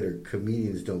good, or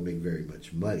comedians don't make very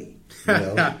much money,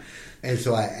 And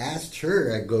so I asked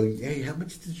her, I go, hey, how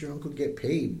much does your uncle get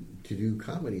paid to do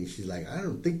comedy? She's like, I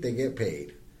don't think they get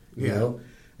paid, you know?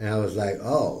 And I was like,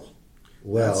 oh,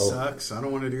 well. That sucks. I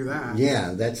don't want to do that.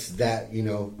 Yeah, that's that,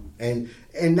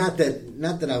 And not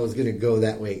that I was going to go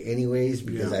that way anyways,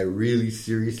 because I really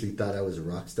seriously thought I was a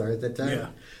rock star at that time. Yeah.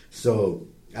 So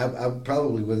I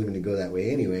probably wasn't going to go that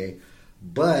way anyway.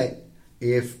 But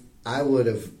if I would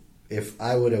have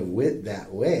went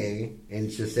that way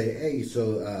and just say, hey,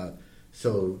 so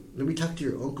let me talk to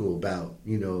your uncle about,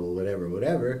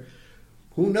 whatever,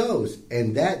 who knows?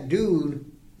 And that dude,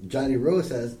 Johnny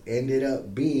Rosas, ended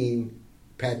up being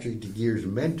Patrick DeGear's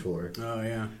mentor. Oh,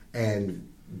 yeah. And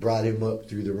brought him up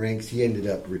through the ranks. He ended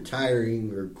up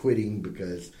retiring or quitting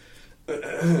because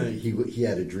he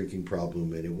had a drinking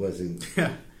problem, and it wasn't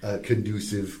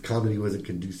conducive. Comedy wasn't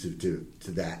conducive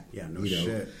to that. Yeah, no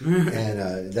shit.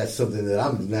 And that's something that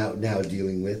I'm now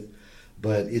dealing with,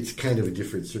 but it's kind of a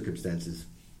different circumstances.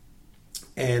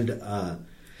 And I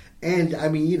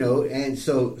mean, and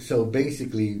so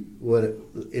basically, what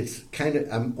it's kind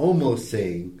of, I'm almost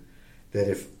saying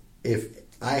that if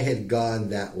I had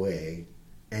gone that way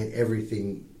and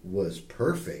everything was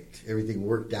perfect, everything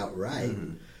worked out right,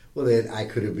 well, then I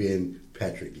could have been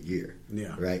Patrick DeGear.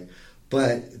 Yeah. Right?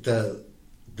 But the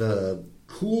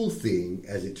cool thing,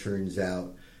 as it turns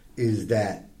out, is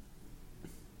that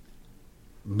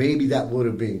maybe that would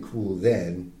have been cool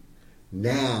then.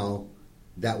 Now,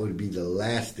 that would be the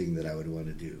last thing that I would want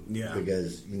to do. Yeah.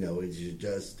 Because, it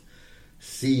just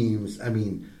seems, I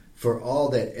mean, for all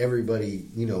that everybody,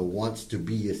 wants to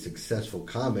be a successful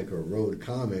comic or road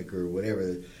comic or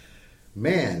whatever,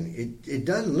 man, it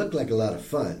doesn't look like a lot of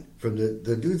fun. From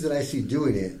the dudes that I see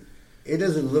doing it, it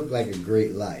doesn't look like a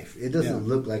great life. It doesn't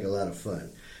look like a lot of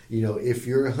fun. If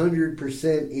you're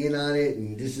 100% in on it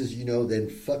and this is, then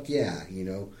fuck yeah,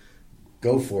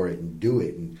 go for it and do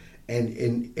it.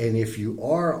 And if you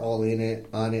are all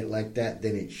on it like that,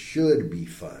 then it should be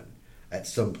fun. At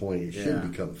some point, it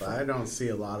should become fun. But I don't see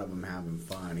a lot of them having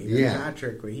fun. Even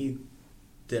Patrick, he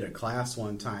did a class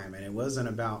one time, and it wasn't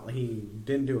about, he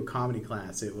didn't do a comedy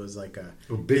class. It was like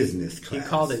a business class. He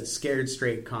called it Scared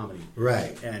Straight Comedy.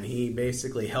 Right. And he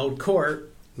basically held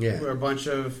court for a bunch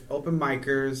of open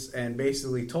micers and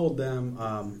basically told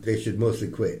them... they should mostly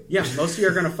quit. Yeah, most of you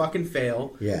are going to fucking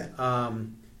fail. Yeah.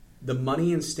 The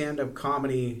money in stand-up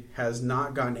comedy has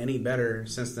not gotten any better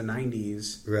since the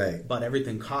 90s. Right. But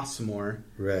everything costs more.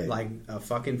 Right. Like a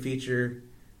fucking feature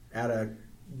at a,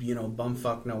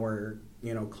 bumfuck nowhere,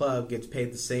 club gets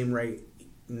paid the same rate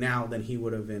now than he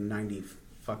would have in 99.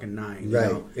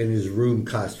 Right. And his room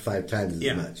cost 5 times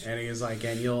as much. And he was like,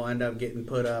 and you'll end up getting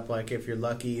put up, like if you're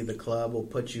lucky, the club will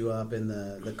put you up in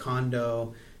the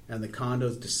condo. And the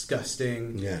condo's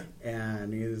disgusting. Yeah.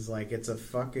 And he was like, it's a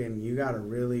fucking, you gotta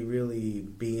really, really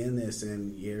be in this,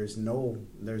 and there's no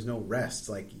rest.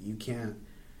 Like you can't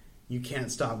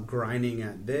stop grinding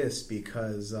at this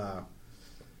because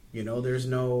there's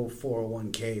no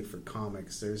 401k for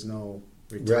comics. There's no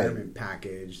retirement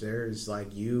package. There's like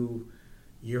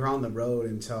you're on the road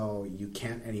until you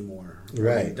can't anymore.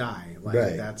 Or you die.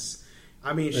 Like that's,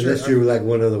 I mean, unless you're like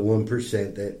one of the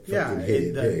 1% that fucking hit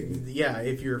it big. Yeah,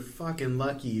 if you're fucking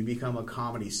lucky, you become a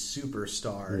comedy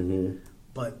superstar. Mm-hmm.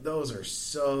 But those are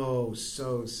so.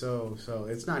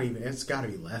 It's not even. It's got to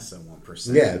be less than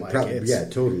 1%. Yeah, like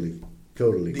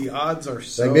totally. The odds are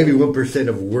so like maybe 1%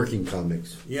 of working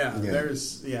comics. Yeah,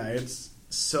 it's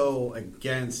so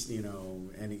against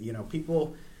and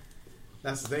people.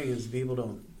 That's the thing is people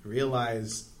don't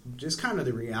realize just kind of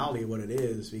the reality of what it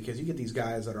is, because you get these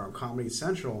guys that are on Comedy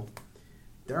Central.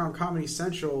 They're on Comedy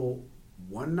Central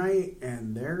one night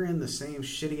and they're in the same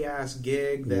shitty ass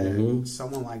gig that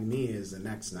someone like me is the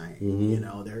next night.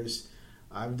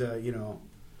 I've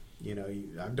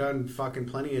done fucking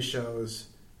plenty of shows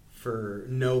for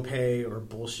no pay or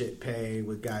bullshit pay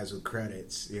with guys with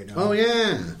credits. Oh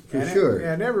yeah, for sure.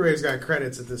 And everybody's got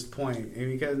credits at this point,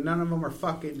 and because none of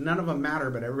them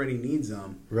matter, but everybody needs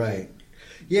them. Right.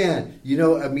 Yeah.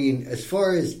 I mean, as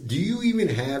far as, do you even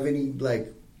have any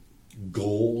like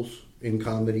goals in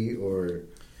comedy, or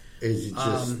is it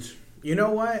just... you know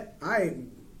what?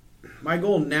 My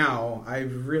goal now,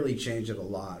 I've really changed it a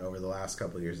lot over the last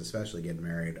couple of years, especially getting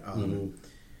married.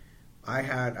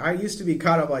 I used to be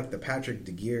caught up like the Patrick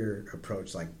DeGear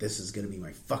approach, like this is going to be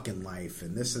my fucking life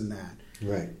and this and that.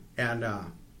 Right. And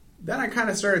then I kind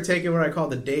of started taking what I call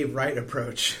the Dave Wright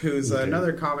approach, who's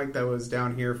another comic that was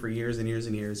down here for years and years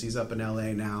and years. He's up in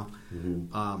LA now.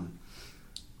 Mm-hmm.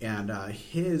 And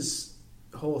his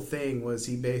whole thing was,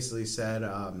 he basically said,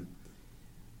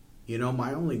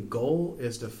 my only goal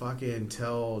is to fucking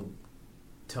tell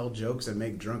jokes and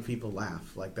make drunk people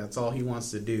laugh. Like, that's all he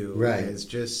wants to do. Right. It's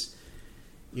just,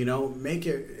 make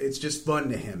it, it's just fun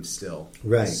to him still.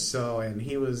 Right. So, and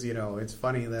he was, it's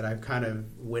funny that I've kind of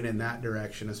went in that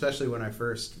direction, especially when I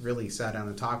first really sat down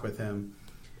and talked with him.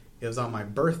 It was on my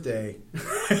birthday.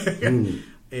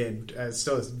 And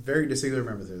so it's very distinctly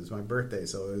remember this. It was my birthday.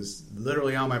 So it was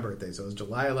literally on my birthday. So it was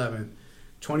July 11th,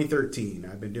 2013.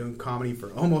 I've been doing comedy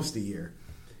for almost a year.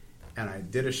 And I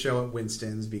did a show at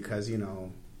Winston's because,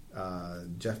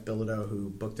 Jeff Bilodeau, who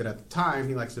booked it at the time,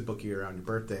 he likes to book you around your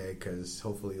birthday because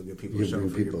hopefully you'll get people to show up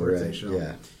for your birthday show.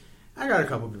 Yeah. I got a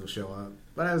couple people show up,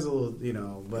 but I was a little,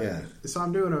 So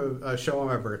I'm doing a show on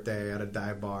my birthday at a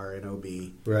dive bar in OB.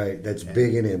 Right, that's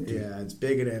big and empty. Yeah, it's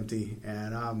big and empty.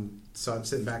 And so I'm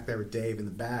sitting back there with Dave in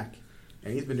the back,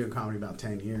 and he's been doing comedy about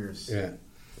 10 years. Yeah.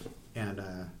 And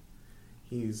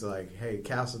he's like, hey,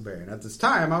 Castleberry. And at this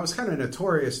time, I was kind of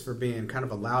notorious for being kind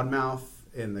of a loudmouth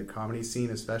in the comedy scene,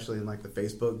 especially in like the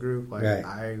Facebook group. Like, right.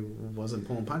 I wasn't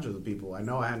pulling punches with people. I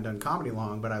know I hadn't done comedy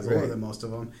long, but I was older than most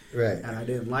of them. Right. And I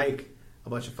didn't like a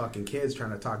bunch of fucking kids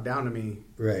trying to talk down to me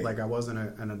like I wasn't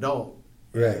an adult.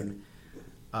 Right. And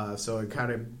so it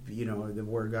kind of, the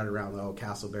word got around,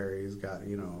 Castleberry's got,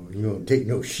 You don't take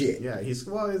no shit. Yeah, he's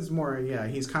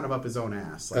kind of up his own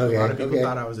ass. Like, a lot of people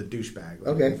thought I was a douchebag.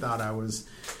 Like, they thought I was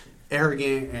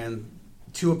arrogant and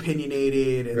too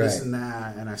opinionated and this and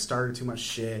that, and I started too much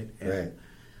shit. And,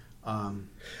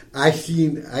 I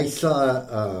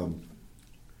saw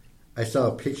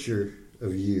a picture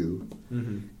of you,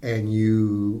 and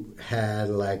you had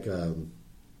like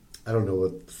I don't know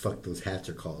what the fuck those hats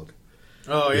are called.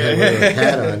 Oh, you yeah. had a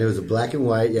hat on. It was a black and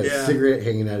white. You had a cigarette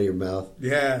hanging out of your mouth.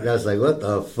 Yeah. And I was like, what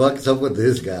the fuck's up with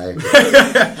this guy?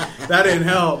 That didn't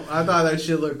help. I thought that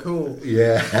shit looked cool.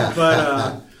 Yeah.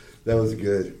 But that was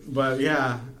good. But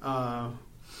yeah.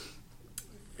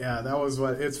 That was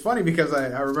what... It's funny because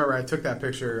I remember I took that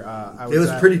picture. It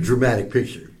was a pretty dramatic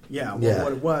picture. Yeah. Well,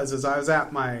 what it was is I was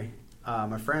at my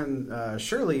friend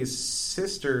Shirley's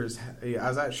sister's... I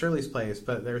was at Shirley's place,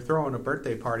 but they were throwing a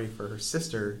birthday party for her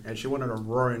sister, and she wanted a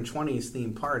Roaring 20s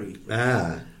themed party.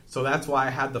 So that's why I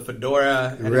had the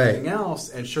fedora and everything else,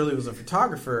 and Shirley was a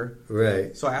photographer.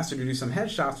 Right. So I asked her to do some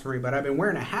headshots for me, but I've been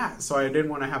wearing a hat, so I didn't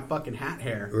want to have fucking hat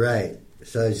hair. Right.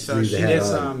 So she did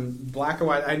some black and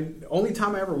white. Only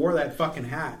time I ever wore that fucking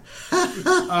hat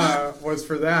was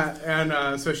for that.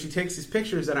 And so she takes these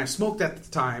pictures, and I smoked at the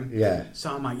time. Yeah.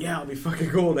 So I'm like, yeah, it'll be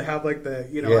fucking cool to have like the,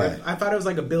 I thought it was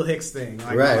like a Bill Hicks thing.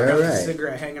 Like, I got a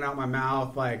cigarette hanging out my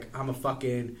mouth. Like, I'm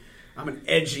an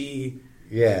edgy,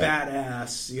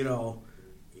 badass,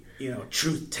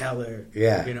 truth teller.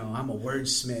 Yeah. I'm a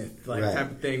wordsmith,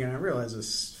 type of thing. And I realized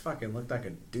this fucking looked like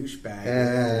a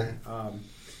douchebag.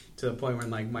 To the point when,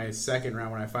 like, my second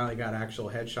round, when I finally got actual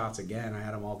headshots again, I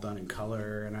had them all done in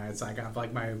color, and I got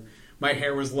like my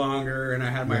hair was longer, and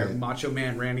I had my Macho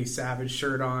Man Randy Savage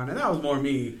shirt on, and that was more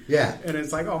me. Yeah. And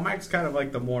it's like, Mike's kind of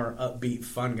like the more upbeat,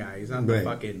 fun guy. He's not the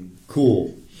fucking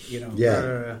cool.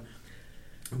 Yeah.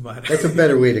 But that's a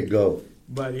better way to go.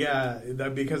 But yeah,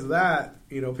 because of that,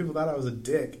 people thought I was a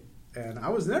dick, and I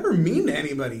was never mean to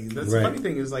anybody. That's the funny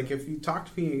thing is, like, if you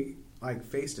talk to me like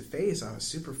face to face, I was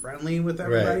super friendly with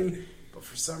everybody. Right. But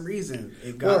for some reason,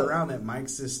 it got around that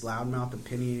Mike's this loudmouth,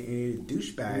 opinionated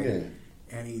douchebag. Yeah.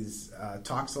 And he's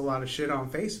talks a lot of shit on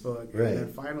Facebook. Right. And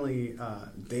then finally,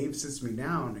 Dave sits me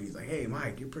down and he's like, "Hey,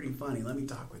 Mike, you're pretty funny. Let me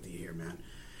talk with you here, man.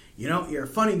 You know, you're a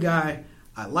funny guy.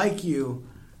 I like you.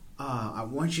 I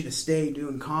want you to stay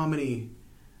doing comedy.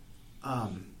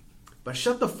 But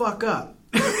shut the fuck up."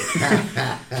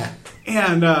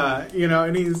 And, you know,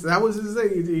 and that was his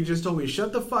thing. He just told me,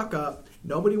 "Shut the fuck up.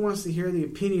 Nobody wants to hear the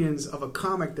opinions of a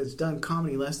comic that's done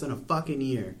comedy less than a fucking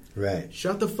year. Right.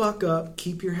 Shut the fuck up.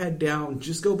 Keep your head down.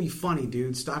 Just go be funny,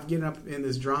 dude. Stop getting up in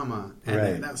this drama."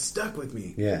 And that stuck with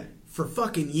me. Yeah. For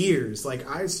fucking years. Like,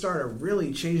 I started to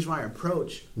really change my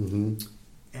approach. Mm-hmm.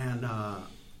 And a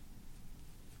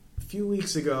few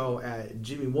weeks ago at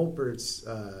Jimmy Wolpert's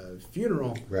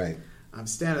funeral, right, I'm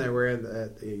standing there, we're at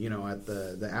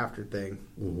the after thing,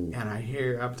 mm-hmm.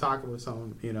 and I'm talking with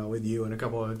someone, you know, with you and a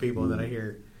couple other people, mm-hmm. and then I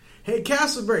hear, "Hey,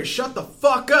 Castleberry, shut the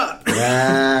fuck up!"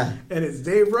 And it's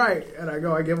Dave Wright, and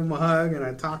I give him a hug, and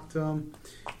I talk to him,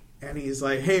 and he's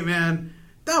like, "Hey, man,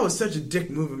 that was such a dick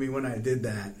move of me when I did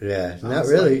that." Yeah, not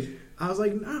really. I was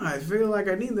like, "No, I feel like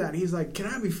I need that." And he's like, "Can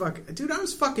I be fucking..." Dude, I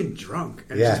was fucking drunk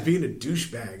and just being a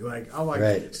douchebag. Like, I'm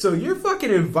like, so your fucking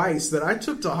advice that I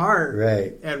took to heart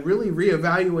and really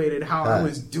reevaluated how I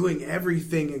was doing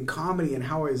everything in comedy and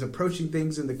how I was approaching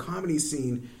things in the comedy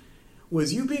scene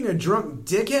was you being a drunk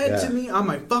dickhead to me on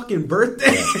my fucking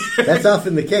birthday. Yeah. That's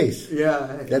often the case.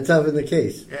 Yeah. That's often the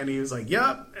case. And he was like,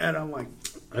 "Yup." And I'm like,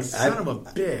 son of a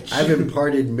bitch. I've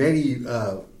imparted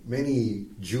many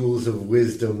jewels of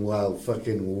wisdom while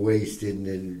fucking wasted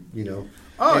and, you know.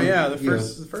 Oh, and, yeah.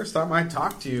 The first time I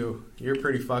talked to you, you're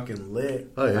pretty fucking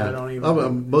lit. Oh, yeah. I don't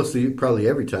even... mostly, probably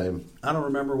every time. I don't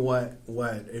remember what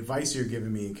advice you're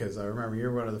giving me, because I remember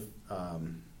you're one of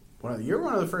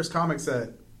the first comics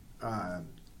that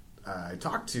I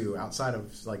talked to outside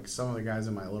of, like, some of the guys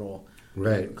in my little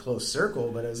close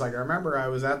circle. But it was like, I remember I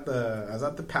was at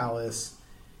the Palace,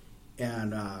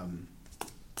 and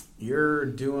you're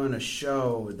doing a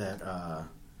show that I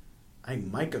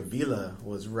think Mike Avila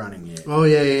was running it. Oh,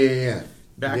 yeah.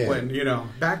 Back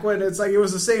when it's like it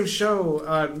was the same show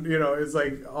on, you know, it's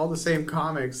like all the same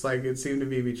comics, like it seemed to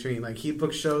be between, like, he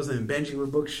booked shows and Benji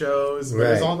would book shows. But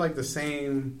it was all like the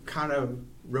same kind of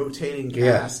rotating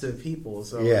cast of people.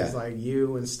 So it was like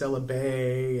you and Stella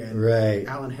Bay and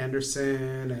Alan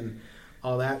Henderson and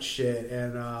all that shit.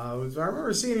 And I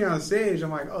remember seeing you on stage.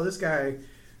 I'm like, oh, this guy...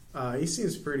 he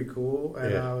seems pretty cool,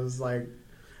 and I was like,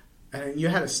 and you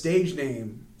had a stage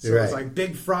name, so it was like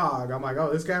Big Frog. I'm like, oh,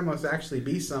 this guy must actually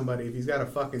be somebody if he's got a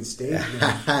fucking stage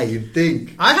name. You'd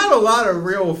think. I had a lot of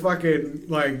real fucking,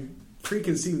 like,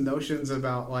 preconceived notions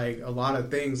about, like, a lot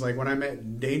of things. Like, when I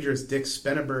met Dangerous Dick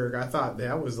Spenneberg, I thought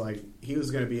that was, like, he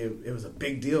was going to be it was a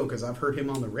big deal because I've heard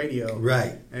him on the radio.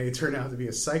 Right. And he turned out to be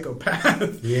a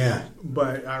psychopath. Yeah.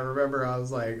 But I remember I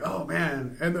was like, oh,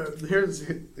 man. And here's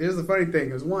the funny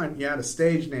thing is, one, you had a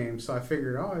stage name, so I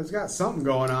figured, oh, he's got something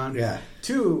going on. Yeah.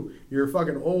 Two, you're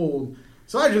fucking old.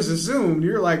 So I just assumed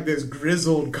you're like this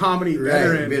grizzled comedy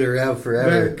veteran. Been around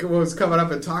forever. That was coming up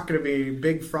and talking to me,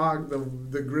 Big Frog,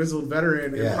 the grizzled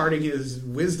veteran, imparting his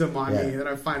wisdom on me. And then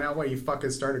I find out why you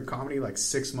fucking started comedy like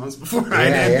 6 months before I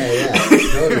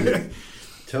did. Yeah.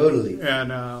 Totally. And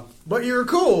but you were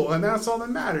cool, and that's all that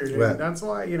mattered. Right. And that's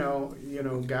why, you know,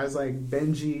 guys like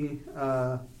Benji,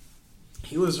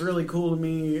 he was really cool to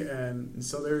me. And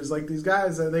so there's like these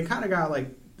guys that they kind of got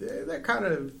like, they're kind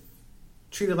of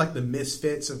treated like the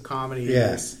misfits of comedy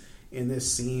in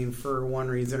this scene for one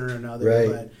reason or another. Right.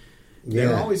 But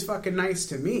they're always fucking nice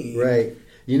to me. Right.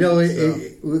 You know,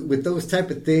 with those type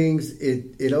of things,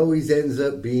 it always ends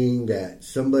up being that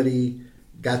somebody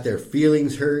got their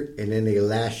feelings hurt and then they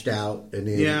lashed out, and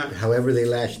then however they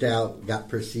lashed out got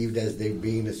perceived as they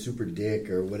being a super dick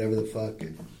or whatever the fuck.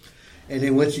 And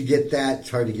then once you get that, it's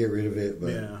hard to get rid of it.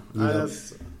 But, you know,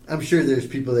 I'm sure there's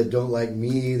people that don't like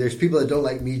me. There's people that don't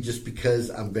like me just because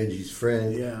I'm Benji's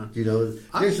friend. Yeah. You know,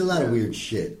 there's a lot of weird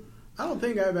shit. I don't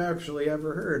think I've actually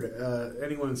ever heard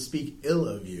anyone speak ill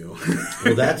of you.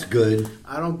 Well, that's good.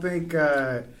 I don't think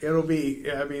it'll be...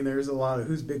 I mean, there's a lot of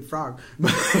who's Big Frog.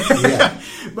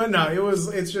 But no,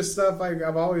 it's just stuff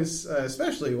I've always...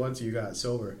 especially once you got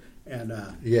sober. And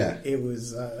it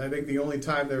was... I think the only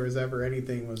time there was ever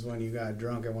anything was when you got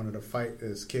drunk and wanted to fight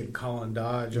this kid Colin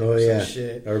Dodge over some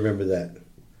shit. I remember that.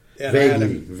 And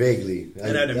vaguely.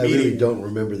 I really don't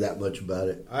remember that much about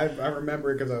it. I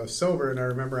remember it because I was sober, and I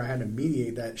remember I had to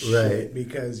mediate that shit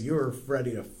because you were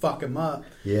ready to fuck him up.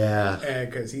 Yeah. And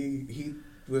because he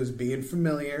was being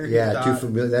familiar. Yeah, too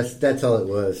familiar. That's all it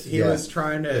was. He was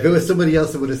trying to. If it was somebody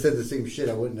else that would have said the same shit,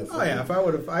 I wouldn't have. Oh yeah, if I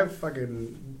would have, I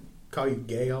fucking call you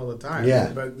gay all the time.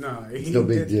 Yeah, but no, it's no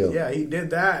big deal. Yeah, he did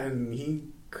that, and he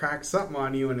cracked something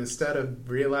on you, and instead of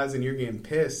realizing you're getting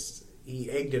pissed,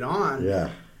 he egged it on. Yeah.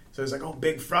 So it's like, oh,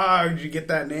 Big Frog, did you get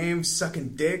that name?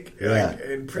 Sucking dick like,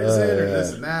 in prison or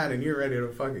this and that, and you're ready to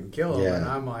fucking kill him. Yeah, and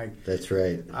I'm like, that's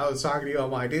right. I was talking to you,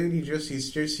 I'm like, dude,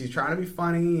 he's trying to be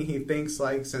funny. He thinks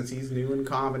like since he's new in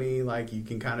comedy, like you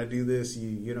can kind of do this.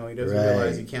 You know, he doesn't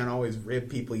realize you can't always rib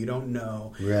people you don't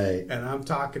know. Right. And I'm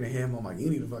talking to him. I'm like, you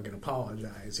need to fucking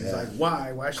apologize. He's like,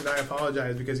 why? Why should I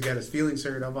apologize? Because he got his feelings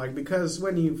hurt. I'm like, because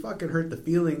when you fucking hurt the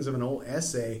feelings of an old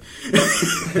essay,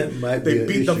 they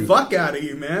beat the fuck out of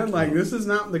you, man. Like this is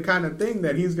not the kind of thing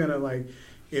that he's gonna like.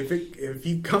 If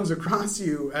he comes across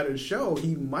you at a show,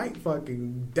 he might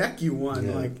fucking deck you one.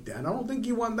 Yeah. Like, I don't think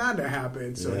you want that to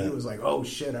happen. So he was like, oh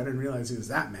shit, I didn't realize he was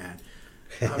that mad.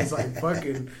 I was like,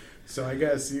 fucking. So I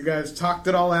guess you guys talked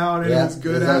it all out, and it was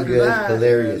good after that.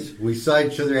 Hilarious. And we saw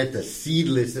each other at the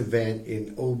Seedless event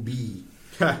in OB,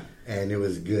 and it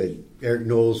was good. Eric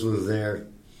Knowles was there,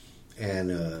 and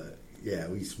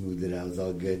we smoothed it out. It was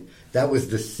all good. That was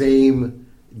the same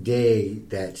day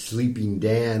that Sleeping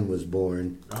Dan was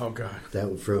born. Oh God!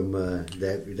 That from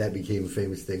that became a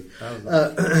famous thing.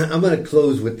 I'm going to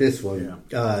close with this one.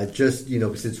 Yeah. Just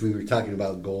since we were talking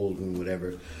about gold and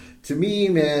whatever. To me,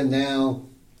 man, now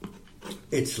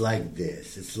it's like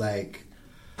this. It's like,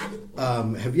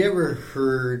 have you ever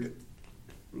heard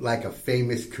like a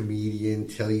famous comedian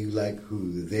tell you like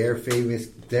who their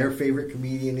favorite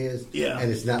comedian is? Yeah. And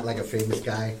it's not like a famous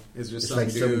guy. It's just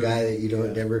like some guy that you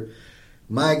don't never.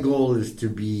 My goal is to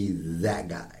be that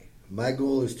guy. My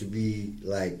goal is to be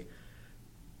like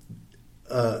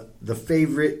the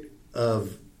favorite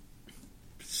of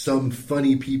some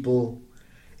funny people,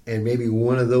 and maybe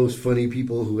one of those funny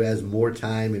people who has more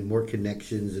time and more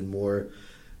connections and more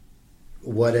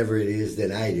whatever it is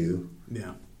than I do.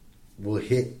 Yeah, will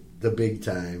hit the big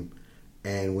time,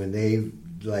 and when they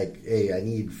like, hey, I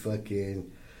need an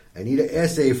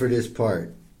essay for this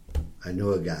part. I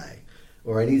know a guy.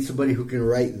 Or I need somebody who can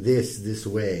write this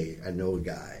way. I know a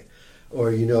guy.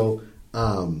 Or,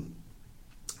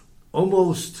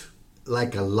 almost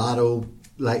like a lotto,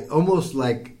 almost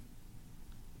like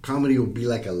comedy would be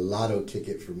like a lotto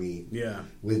ticket for me. Yeah.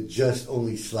 With just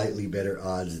only slightly better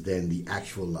odds than the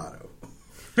actual lotto.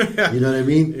 You know what I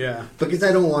mean? Yeah. Because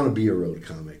I don't want to be a road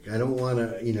comic. I don't want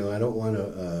to,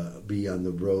 be on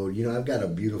the road. I've got a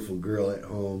beautiful girl at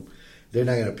home. They're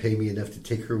not going to pay me enough to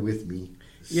take her with me.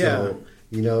 So,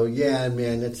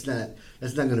 man, that's not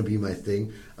going to be my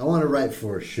thing. I want to write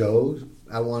for shows.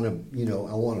 I want to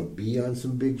be on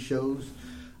some big shows.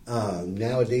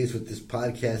 Nowadays with this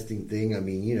podcasting thing, I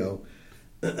mean,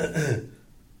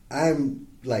 I'm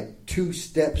like 2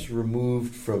 steps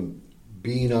removed from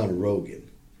being on Rogan.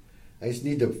 I just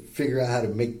need to figure out how to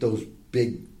make those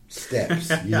big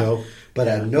steps, But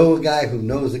I know a guy who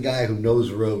knows a guy who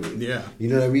knows Rogan. Yeah. You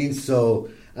know what I mean?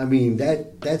 So, I mean,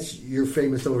 that's you're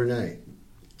famous overnight.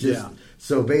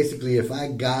 So basically, if I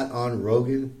got on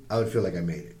Rogan, I would feel like I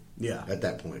made it. Yeah. At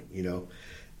that point,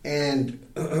 And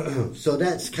so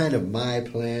that's kind of my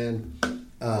plan.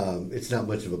 It's not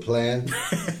much of a plan,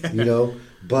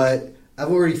 but I've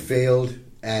already failed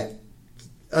at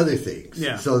other things.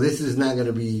 Yeah. So this is not going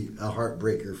to be a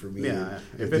heartbreaker for me. Yeah.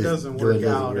 If it doesn't work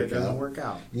out, it doesn't work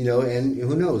out. And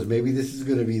who knows? Maybe this is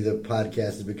going to be the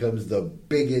podcast that becomes the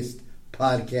biggest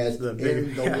podcast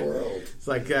in the world. It's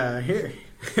like here,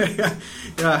 the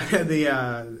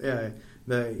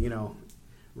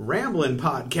Rambling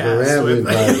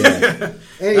podcast.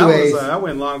 Anyways, that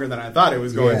went longer than I thought it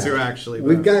was going to. Actually, but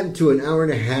we've gotten to an hour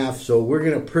and a half, so we're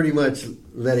going to pretty much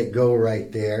let it go right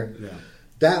there. Yeah.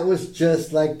 That was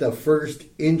just like the first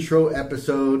intro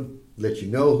episode. Let you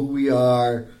know who we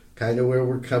are, kind of where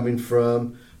we're coming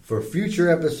from. For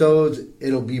future episodes,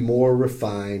 it'll be more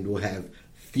refined. We'll have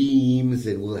themes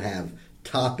and we'll have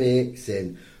topics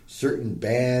and certain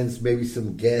bands, maybe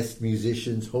some guest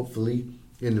musicians, hopefully,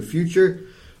 in the future.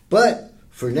 But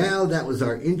for now, that was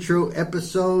our intro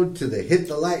episode to the Hit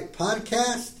the Light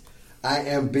podcast. I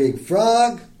am Big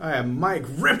Frog. I am Mike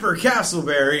Ripper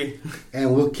Castleberry.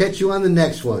 And we'll catch you on the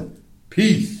next one.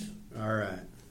 Peace. All right.